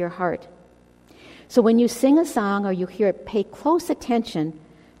minister to your heart. So when you sing a song or you hear it, pay close attention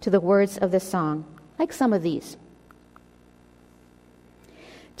to the words of the song, like some of these.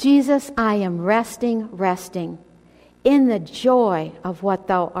 "Jesus, I am resting, resting in the joy of what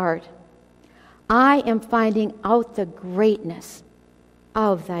thou art. I am finding out the greatness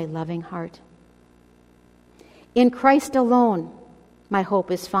of thy loving heart. In Christ alone my hope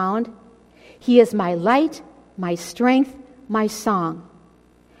is found. He is my light, my strength, my song,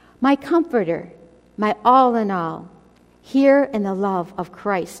 my comforter, my all in all. Here in the love of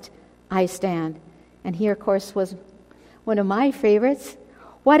Christ I stand." And here, of course, was one of my favorites.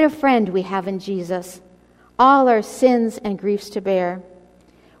 "What a friend we have in Jesus, all our sins and griefs to bear.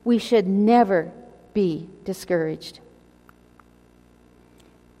 We should never be discouraged.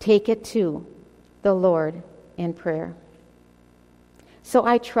 Take it to the Lord in prayer." So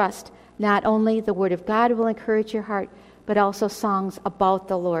I trust not only the Word of God will encourage your heart, but also songs about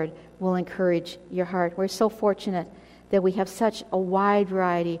the Lord will encourage your heart. We're so fortunate that we have such a wide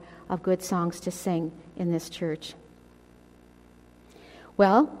variety of good songs to sing in this church.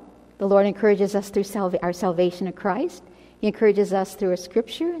 Well, the Lord encourages us through our salvation in Christ. He encourages us through a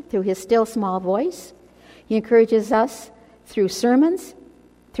scripture, through His still small voice. He encourages us through sermons,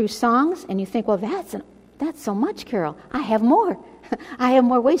 through songs. And you think, well, that's so much, Carol. I have more. I have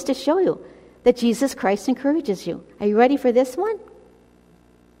more ways to show you that Jesus Christ encourages you. Are you ready for this one?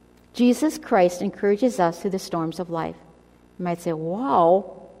 Jesus Christ encourages us through the storms of life. You might say, wow,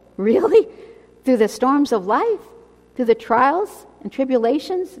 really? Through the storms of life? Through the trials and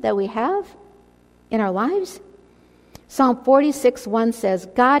tribulations that we have in our lives? Psalm 46:1 says,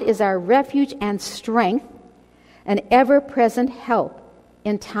 "God is our refuge and strength, an ever-present help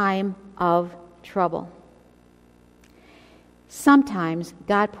in time of trouble." Sometimes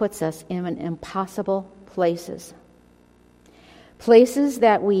God puts us in impossible places. Places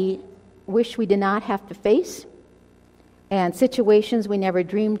that we wish we did not have to face, and situations we never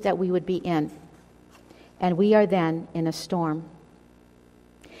dreamed that we would be in. And we are then in a storm.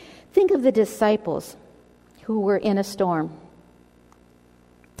 Think of the disciples who were in a storm.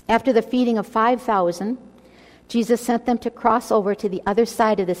 After the feeding of 5,000, Jesus sent them to cross over to the other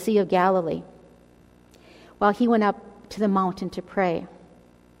side of the Sea of Galilee. while he went up to the mountain to pray.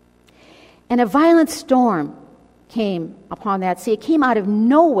 And a violent storm came upon that sea. It came out of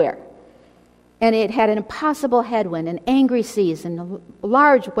nowhere. And it had an impossible headwind, and angry seas, and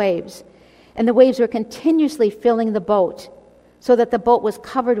large waves. And the waves were continuously filling the boat, so that the boat was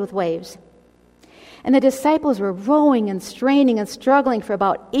covered with waves. And the disciples were rowing and straining and struggling for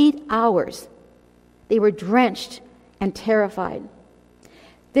about 8 hours. They were drenched and terrified.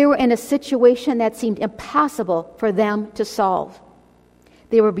 They were in a situation that seemed impossible for them to solve.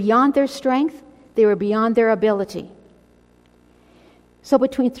 They were beyond their strength. They were beyond their ability. So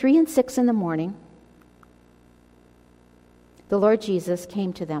between 3 and 6 in the morning, the Lord Jesus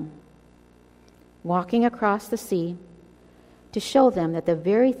came to them, walking across the sea to show them that the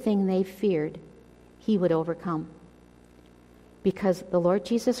very thing they feared, he would overcome. Because the Lord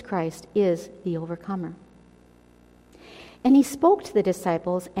Jesus Christ is the overcomer. And he spoke to the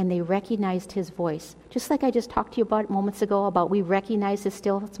disciples, and they recognized his voice. Just like I just talked to you about moments ago, about we recognize his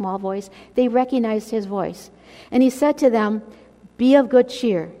still small voice. They recognized his voice. And he said to them, "Be of good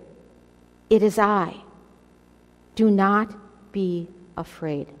cheer. It is I. Do not be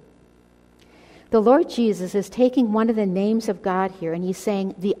afraid." The Lord Jesus is taking one of the names of God here, and he's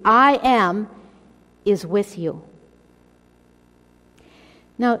saying, the I am is with you.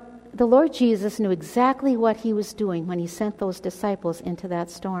 Now, the Lord Jesus knew exactly what he was doing when he sent those disciples into that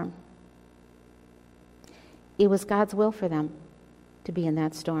storm. It was God's will for them to be in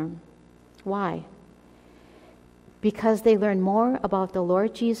that storm. Why? Because they learned more about the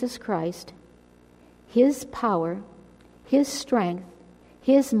Lord Jesus Christ, his power, his strength,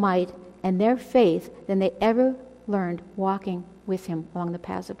 his might, and their faith than they ever learned walking with him along the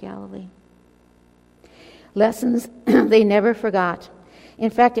paths of Galilee. Lessons they never forgot. In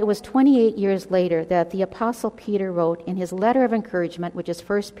fact, it was 28 years later that the Apostle Peter wrote in his letter of encouragement, which is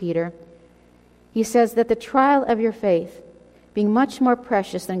 1 Peter, he says that the trial of your faith, being much more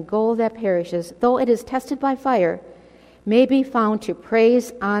precious than gold that perishes, though it is tested by fire, may be found to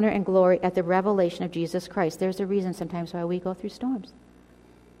praise, honor, and glory at the revelation of Jesus Christ. There's a reason sometimes why we go through storms.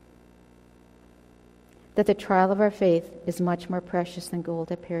 That the trial of our faith is much more precious than gold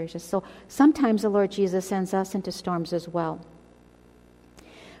that perishes. So sometimes the Lord Jesus sends us into storms as well.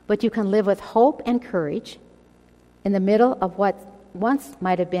 But you can live with hope and courage in the middle of what once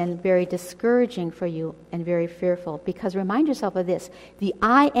might have been very discouraging for you and very fearful. Because remind yourself of this, the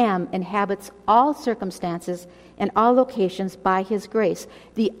I am inhabits all circumstances and all locations by his grace.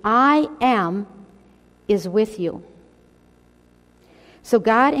 The I am is with you. So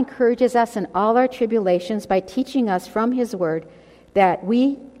God encourages us in all our tribulations by teaching us from his word that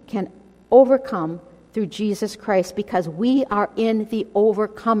we can overcome through Jesus Christ because we are in the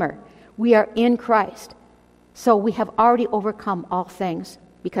overcomer. We are in Christ. So we have already overcome all things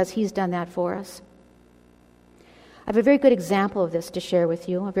because he's done that for us. I have a very good example of this to share with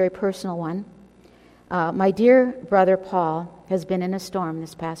you, a very personal one. My dear brother Paul has been in a storm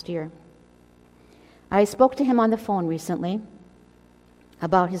this past year. I spoke to him on the phone recently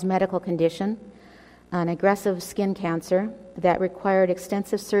about his medical condition, an aggressive skin cancer that required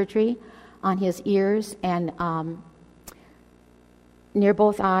extensive surgery on his ears and near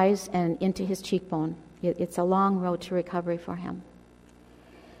both eyes and into his cheekbone. It's a long road to recovery for him.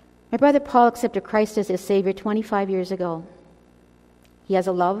 My brother Paul accepted Christ as his Savior 25 years ago. He has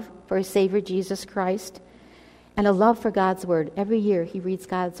a love for his Savior, Jesus Christ, and a love for God's Word. Every year he reads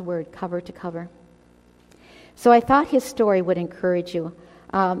God's Word cover to cover. So I thought his story would encourage you.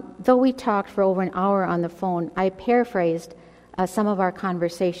 Though we talked for over an hour on the phone, I paraphrased some of our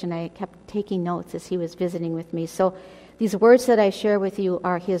conversation. I kept taking notes as he was visiting with me. So these words that I share with you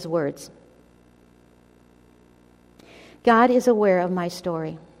are his words. God is aware of my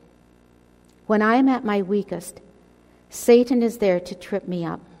story. When I am at my weakest, Satan is there to trip me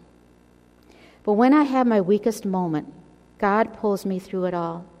up. But when I have my weakest moment, God pulls me through it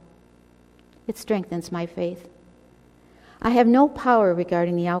all. It strengthens my faith. I have no power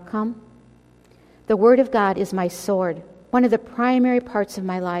regarding the outcome. The Word of God is my sword, one of the primary parts of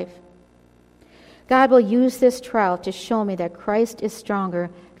my life. God will use this trial to show me that Christ is stronger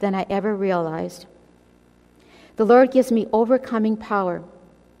than I ever realized. The Lord gives me overcoming power.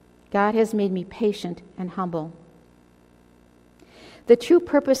 God has made me patient and humble. The true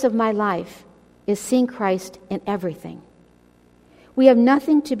purpose of my life is seeing Christ in everything. We have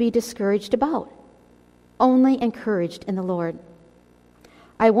nothing to be discouraged about, only encouraged in the Lord.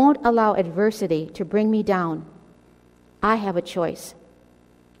 I won't allow adversity to bring me down. I have a choice.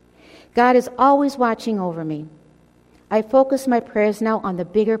 God is always watching over me. I focus my prayers now on the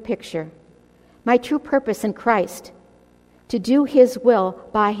bigger picture, my true purpose in Christ, to do His will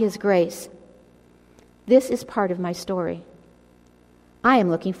by His grace. This is part of my story. I am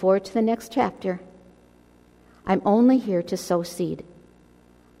looking forward to the next chapter. I'm only here to sow seed.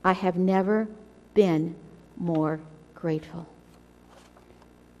 I have never been more grateful."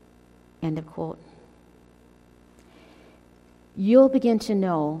 End of quote. You'll begin to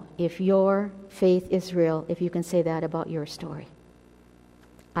know if your faith is real if you can say that about your story.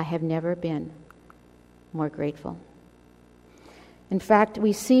 I have never been more grateful. In fact,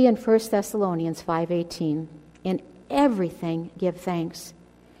 we see in 1 Thessalonians 5:18, "In everything give thanks,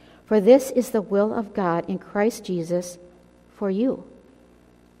 for this is the will of God in Christ Jesus for you."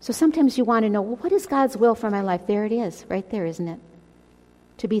 So sometimes you want to know, well, what is God's will for my life? There it is, right there, isn't it?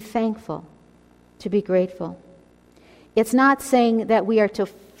 To be thankful, to be grateful. It's not saying that we are to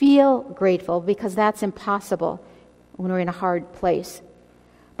feel grateful, because that's impossible when we're in a hard place.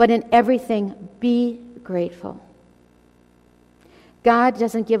 But in everything, be grateful. God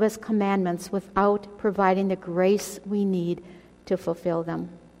doesn't give us commandments without providing the grace we need to fulfill them.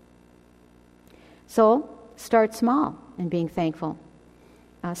 So, start small in being thankful.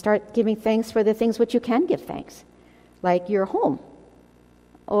 Start giving thanks for the things which you can give thanks, like your home,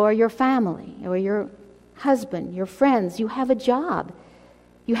 or your family, or your husband, your friends. You have a job.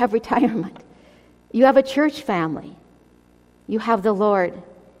 You have retirement. You have a church family. You have the Lord.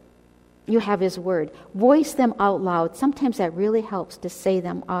 You have His Word. Voice them out loud. Sometimes that really helps to say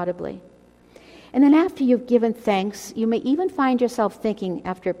them audibly. And then after you've given thanks, you may even find yourself thinking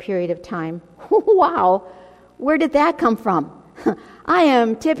after a period of time, wow, where did that come from? I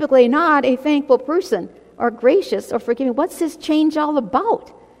am typically not a thankful person, or gracious, or forgiving. What's this change all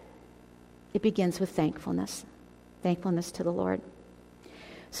about? It begins with thankfulness. Thankfulness to the Lord.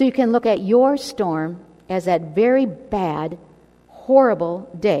 So you can look at your storm as that very bad, horrible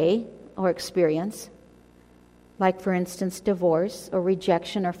day or experience, like, for instance, divorce or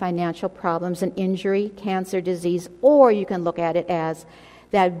rejection or financial problems, an injury, cancer, disease, or you can look at it as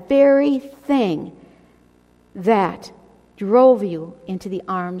that very thing that drove you into the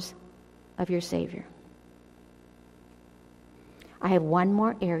arms of your Savior. I have one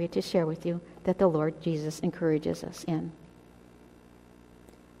more area to share with you that the Lord Jesus encourages us in.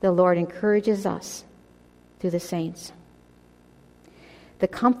 The Lord encourages us through the saints. The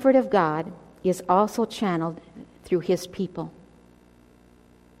comfort of God is also channeled through His people.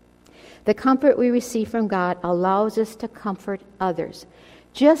 The comfort we receive from God allows us to comfort others,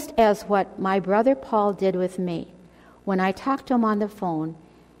 just as what my brother Paul did with me. When I talked to him on the phone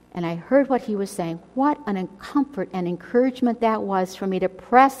and I heard what he was saying, what an comfort and encouragement that was for me to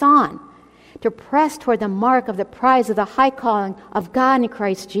press on, to press toward the mark of the prize of the high calling of God in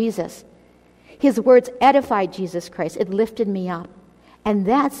Christ Jesus. His words edified Jesus Christ. It lifted me up. And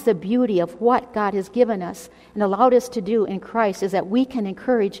that's the beauty of what God has given us and allowed us to do in Christ, is that we can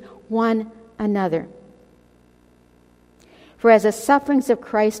encourage one another. For as the sufferings of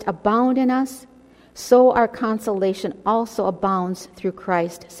Christ abound in us, so our consolation also abounds through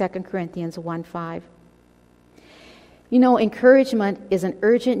Christ, 2 Corinthians 1:5. You know, encouragement is an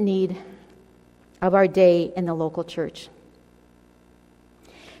urgent need of our day in the local church.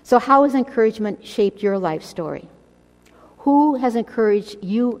 So how has encouragement shaped your life story? Who has encouraged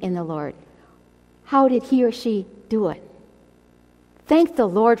you in the Lord? How did he or she do it? Thank the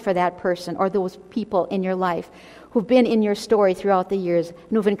Lord for that person or those people in your life who've been in your story throughout the years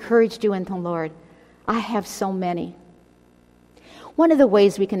and who've encouraged you in the Lord. I have so many. One of the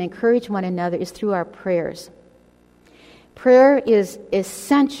ways we can encourage one another is through our prayers. Prayer is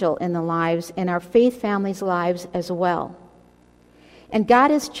essential in the lives, in our faith families' lives as well. And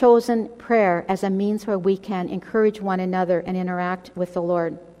God has chosen prayer as a means where we can encourage one another and interact with the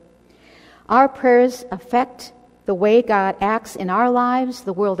Lord. Our prayers affect the way God acts in our lives,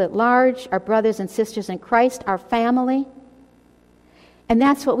 the world at large, our brothers and sisters in Christ, our family. And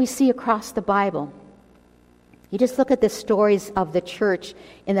that's what we see across the Bible. You just look at the stories of the church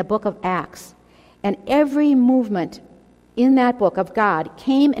in the book of Acts, and every movement in that book of God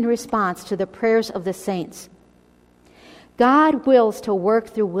came in response to the prayers of the saints. God wills to work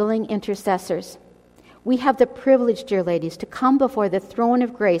through willing intercessors. We have the privilege, dear ladies, to come before the throne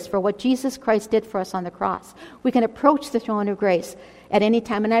of grace for what Jesus Christ did for us on the cross. We can approach the throne of grace at any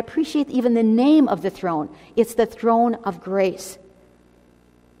time, and I appreciate even the name of the throne. It's the throne of grace,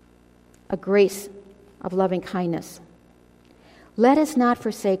 a grace of loving kindness. Let us not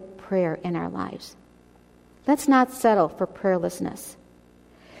forsake prayer in our lives. Let's not settle for prayerlessness.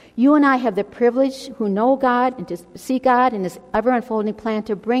 You and I have the privilege, who know God and to see God in His ever-unfolding plan,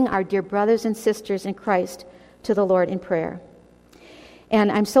 to bring our dear brothers and sisters in Christ to the Lord in prayer.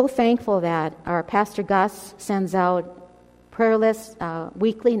 And I'm so thankful that our Pastor Gus sends out prayer list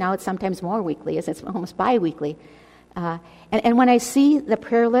weekly. Now it's sometimes more weekly, it's almost bi-weekly. And when I see the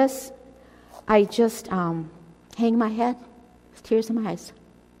prayer list, I just hang my head with tears in my eyes.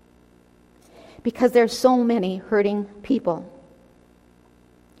 Because there's so many hurting people.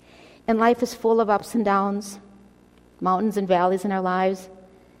 And life is full of ups and downs, mountains and valleys in our lives.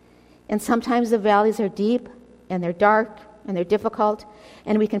 And sometimes the valleys are deep, and they're dark, and they're difficult.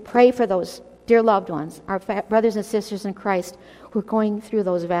 And we can pray for those dear loved ones, our brothers and sisters in Christ who are going through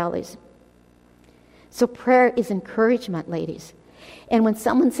those valleys. So prayer is encouragement, ladies. And when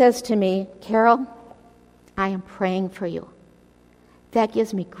someone says to me, Carol, I am praying for you, that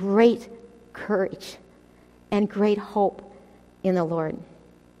gives me great courage and great hope in the Lord.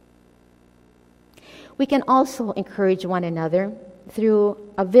 We can also encourage one another through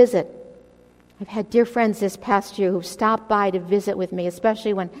a visit. I've had dear friends this past year who've stopped by to visit with me,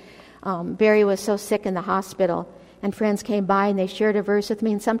 especially when Barry was so sick in the hospital. And friends came by and they shared a verse with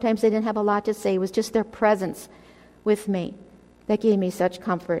me, and sometimes they didn't have a lot to say. It was just their presence with me that gave me such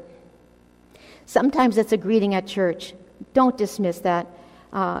comfort. Sometimes it's a greeting at church. Don't dismiss that.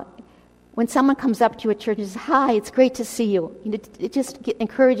 When someone comes up to you at church and says, hi, it's great to see you, it just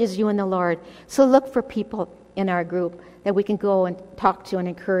encourages you in the Lord. So look for people in our group that we can go and talk to and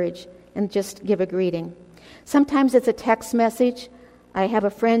encourage and just give a greeting. Sometimes it's a text message. I have a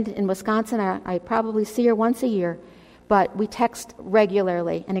friend in Wisconsin. I probably see her once a year, but we text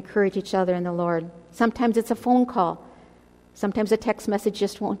regularly and encourage each other in the Lord. Sometimes it's a phone call. Sometimes a text message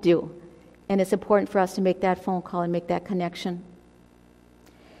just won't do. And it's important for us to make that phone call and make that connection.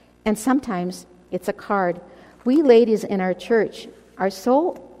 And sometimes it's a card. We ladies in our church are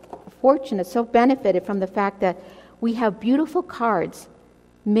so fortunate, so benefited from the fact that we have beautiful cards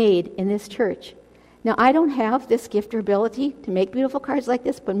made in this church. Now, I don't have this gift or ability to make beautiful cards like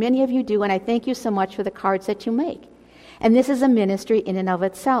this, but many of you do, and I thank you so much for the cards that you make. And this is a ministry in and of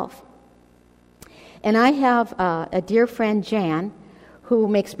itself. And I have a dear friend, Jan, who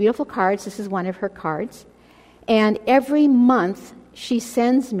makes beautiful cards. This is one of her cards. And every month, she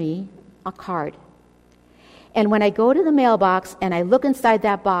sends me a card. And when I go to the mailbox and I look inside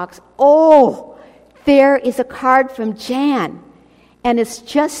that box, oh, there is a card from Jan. And it's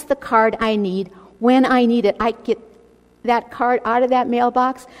just the card I need when I need it. I get that card out of that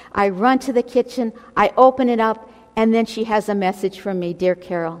mailbox, I run to the kitchen, I open it up, and then she has a message from me. Dear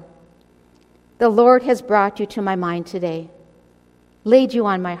Carol, the Lord has brought you to my mind today, laid you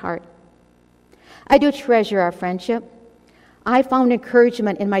on my heart. I do treasure our friendship. I found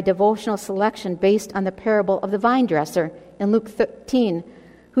encouragement in my devotional selection based on the parable of the vine dresser in Luke 13,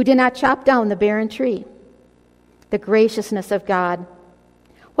 who did not chop down the barren tree. The graciousness of God.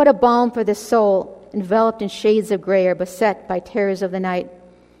 What a balm for the soul, enveloped in shades of gray or beset by terrors of the night.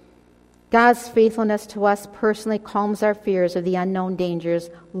 God's faithfulness to us personally calms our fears of the unknown dangers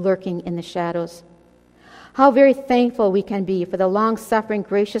lurking in the shadows. How very thankful we can be for the long-suffering,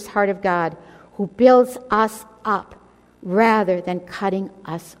 gracious heart of God who builds us up rather than cutting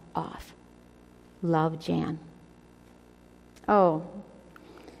us off. Love, Jan. Oh,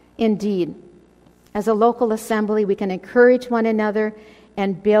 indeed. As a local assembly, we can encourage one another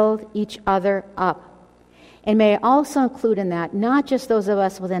and build each other up. And may I also include in that not just those of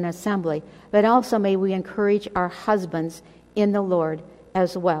us within assembly, but also may we encourage our husbands in the Lord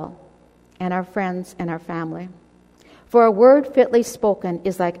as well, and our friends and our family. For a word fitly spoken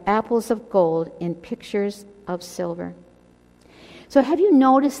is like apples of gold in pictures of silver. So have you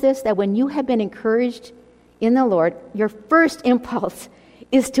noticed this, that when you have been encouraged in the Lord, your first impulse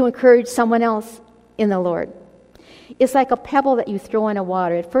is to encourage someone else in the Lord? It's like a pebble that you throw in the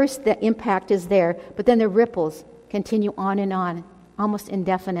water. At first, the impact is there, but then the ripples continue on and on, almost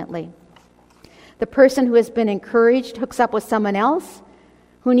indefinitely. The person who has been encouraged hooks up with someone else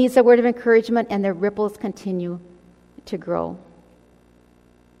who needs a word of encouragement, and the ripples continue to grow.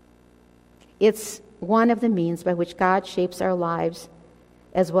 It's one of the means by which God shapes our lives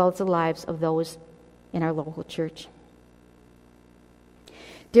as well as the lives of those in our local church.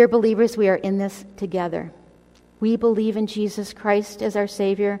 Dear believers, we are in this together. We believe in Jesus Christ as our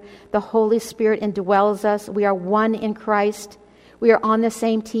Savior. The Holy Spirit indwells us. We are one in Christ. We are on the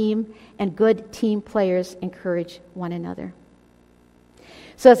same team, and good team players encourage one another.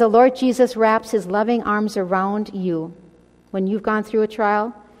 So as the Lord Jesus wraps his loving arms around you when you've gone through a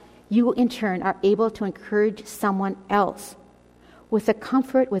trial, you in turn are able to encourage someone else with the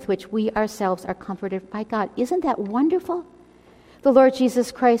comfort with which we ourselves are comforted by God. Isn't that wonderful? The Lord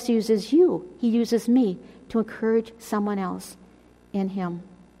Jesus Christ uses you. He uses me to encourage someone else in him.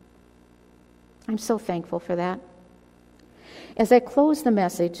 I'm so thankful for that. As I close the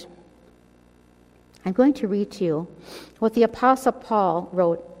message, I'm going to read to you what the Apostle Paul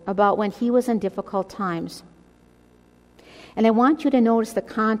wrote about when he was in difficult times. And I want you to notice the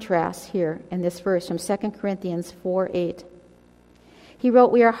contrast here in this verse from 2 Corinthians 4:8. He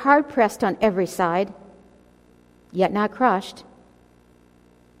wrote, "We are hard-pressed on every side, yet not crushed.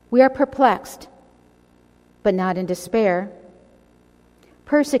 We are perplexed, but not in despair.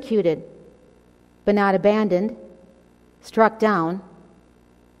 Persecuted, but not abandoned. Struck down,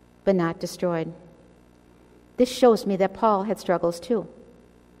 but not destroyed." This shows me that Paul had struggles too.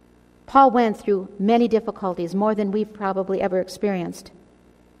 Paul went through many difficulties, more than we've probably ever experienced.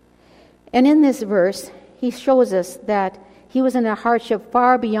 And in this verse, he shows us that he was in a hardship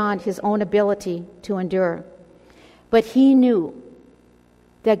far beyond his own ability to endure. But he knew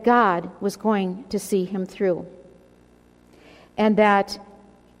that God was going to see him through, and that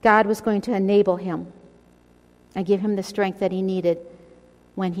God was going to enable him and give him the strength that he needed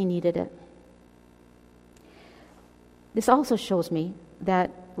when he needed it. This also shows me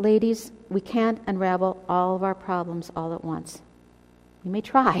that, ladies, we can't unravel all of our problems all at once. We may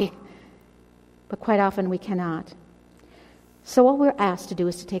try, but quite often we cannot. So what we're asked to do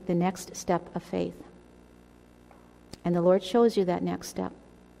is to take the next step of faith. And the Lord shows you that next step.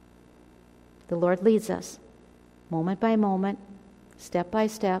 The Lord leads us moment by moment, step by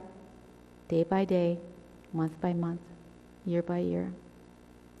step, day by day, month by month, year by year.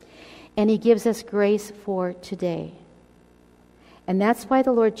 And He gives us grace for today. And that's why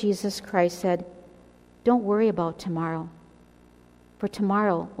the Lord Jesus Christ said, "Don't worry about tomorrow, for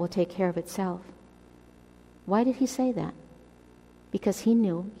tomorrow will take care of itself." Why did He say that? Because He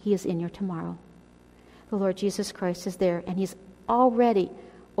knew He is in your tomorrow. The Lord Jesus Christ is there, and He's already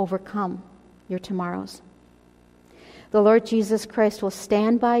overcome your tomorrows. The Lord Jesus Christ will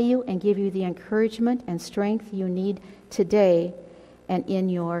stand by you and give you the encouragement and strength you need today and in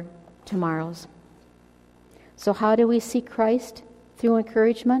your tomorrows. So how do we see Christ through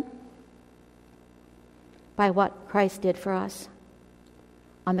encouragement? By what Christ did for us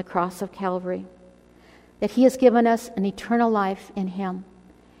on the cross of Calvary. That He has given us an eternal life in Him,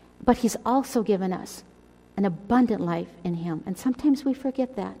 but He's also given us an abundant life in Him. And sometimes we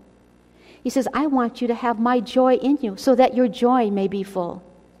forget that. He says, "I want you to have my joy in you so that your joy may be full."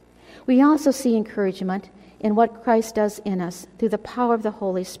 We also see encouragement in what Christ does in us through the power of the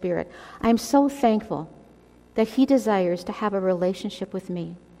Holy Spirit. I'm so thankful that He desires to have a relationship with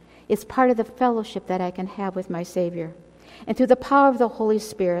me. It's part of the fellowship that I can have with my Savior. And through the power of the Holy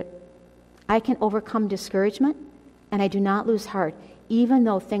Spirit, I can overcome discouragement, and I do not lose heart, even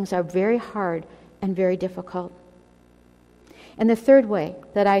though things are very hard and very difficult. And the third way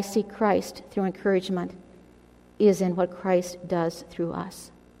that I see Christ through encouragement is in what Christ does through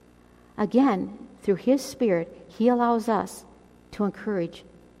us. Again, through His Spirit, He allows us to encourage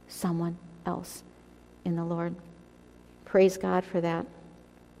someone else in the Lord. Praise God for that.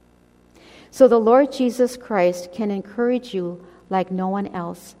 So the Lord Jesus Christ can encourage you like no one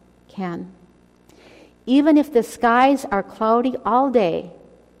else can. Even if the skies are cloudy all day,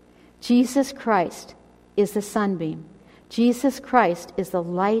 Jesus Christ is the sunbeam. Jesus Christ is the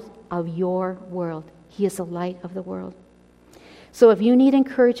light of your world. He is the light of the world. So if you need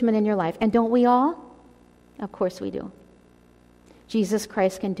encouragement in your life, and don't we all? Of course we do. Jesus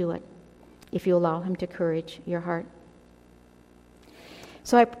Christ can do it if you allow Him to encourage your heart.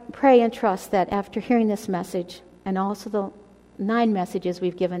 So I pray and trust that after hearing this message, and also the 9 messages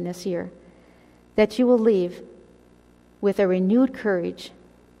we've given this year, that you will leave with a renewed courage,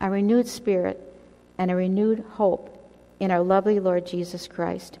 a renewed spirit, and a renewed hope in our lovely Lord Jesus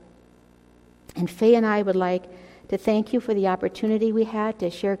Christ. And Faye and I would like to thank you for the opportunity we had to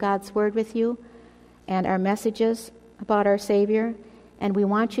share God's Word with you and our messages about our Savior. And we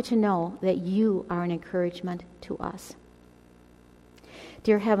want you to know that you are an encouragement to us.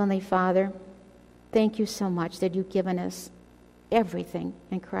 Dear Heavenly Father, thank you so much that you've given us everything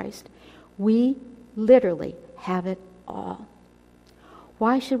in Christ. We literally have it all.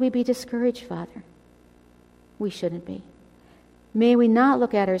 Why should we be discouraged, Father? We shouldn't be. May we not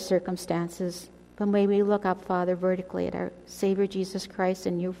look at our circumstances, but may we look up, Father, vertically at our Savior Jesus Christ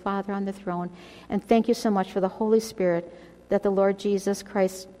and you, Father, on the throne. And thank you so much for the Holy Spirit that the Lord Jesus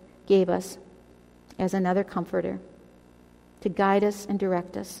Christ gave us as another comforter to guide us and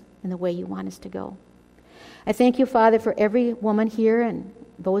direct us in the way you want us to go. I thank you, Father, for every woman here and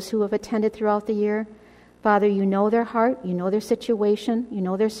those who have attended throughout the year. Father, you know their heart, you know their situation, you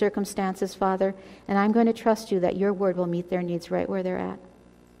know their circumstances, Father, and I'm going to trust you that your word will meet their needs right where they're at.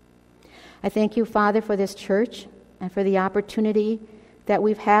 I thank you, Father, for this church and for the opportunity that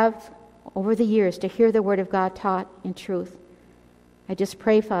we've had over the years to hear the word of God taught in truth. I just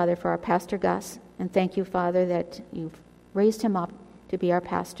pray, Father, for our Pastor Gus, and thank you, Father, that you've raised him up to be our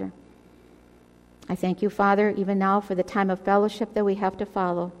pastor. I thank you, Father, even now for the time of fellowship that we have to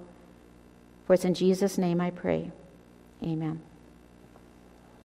follow. For it's in Jesus' name I pray. Amen.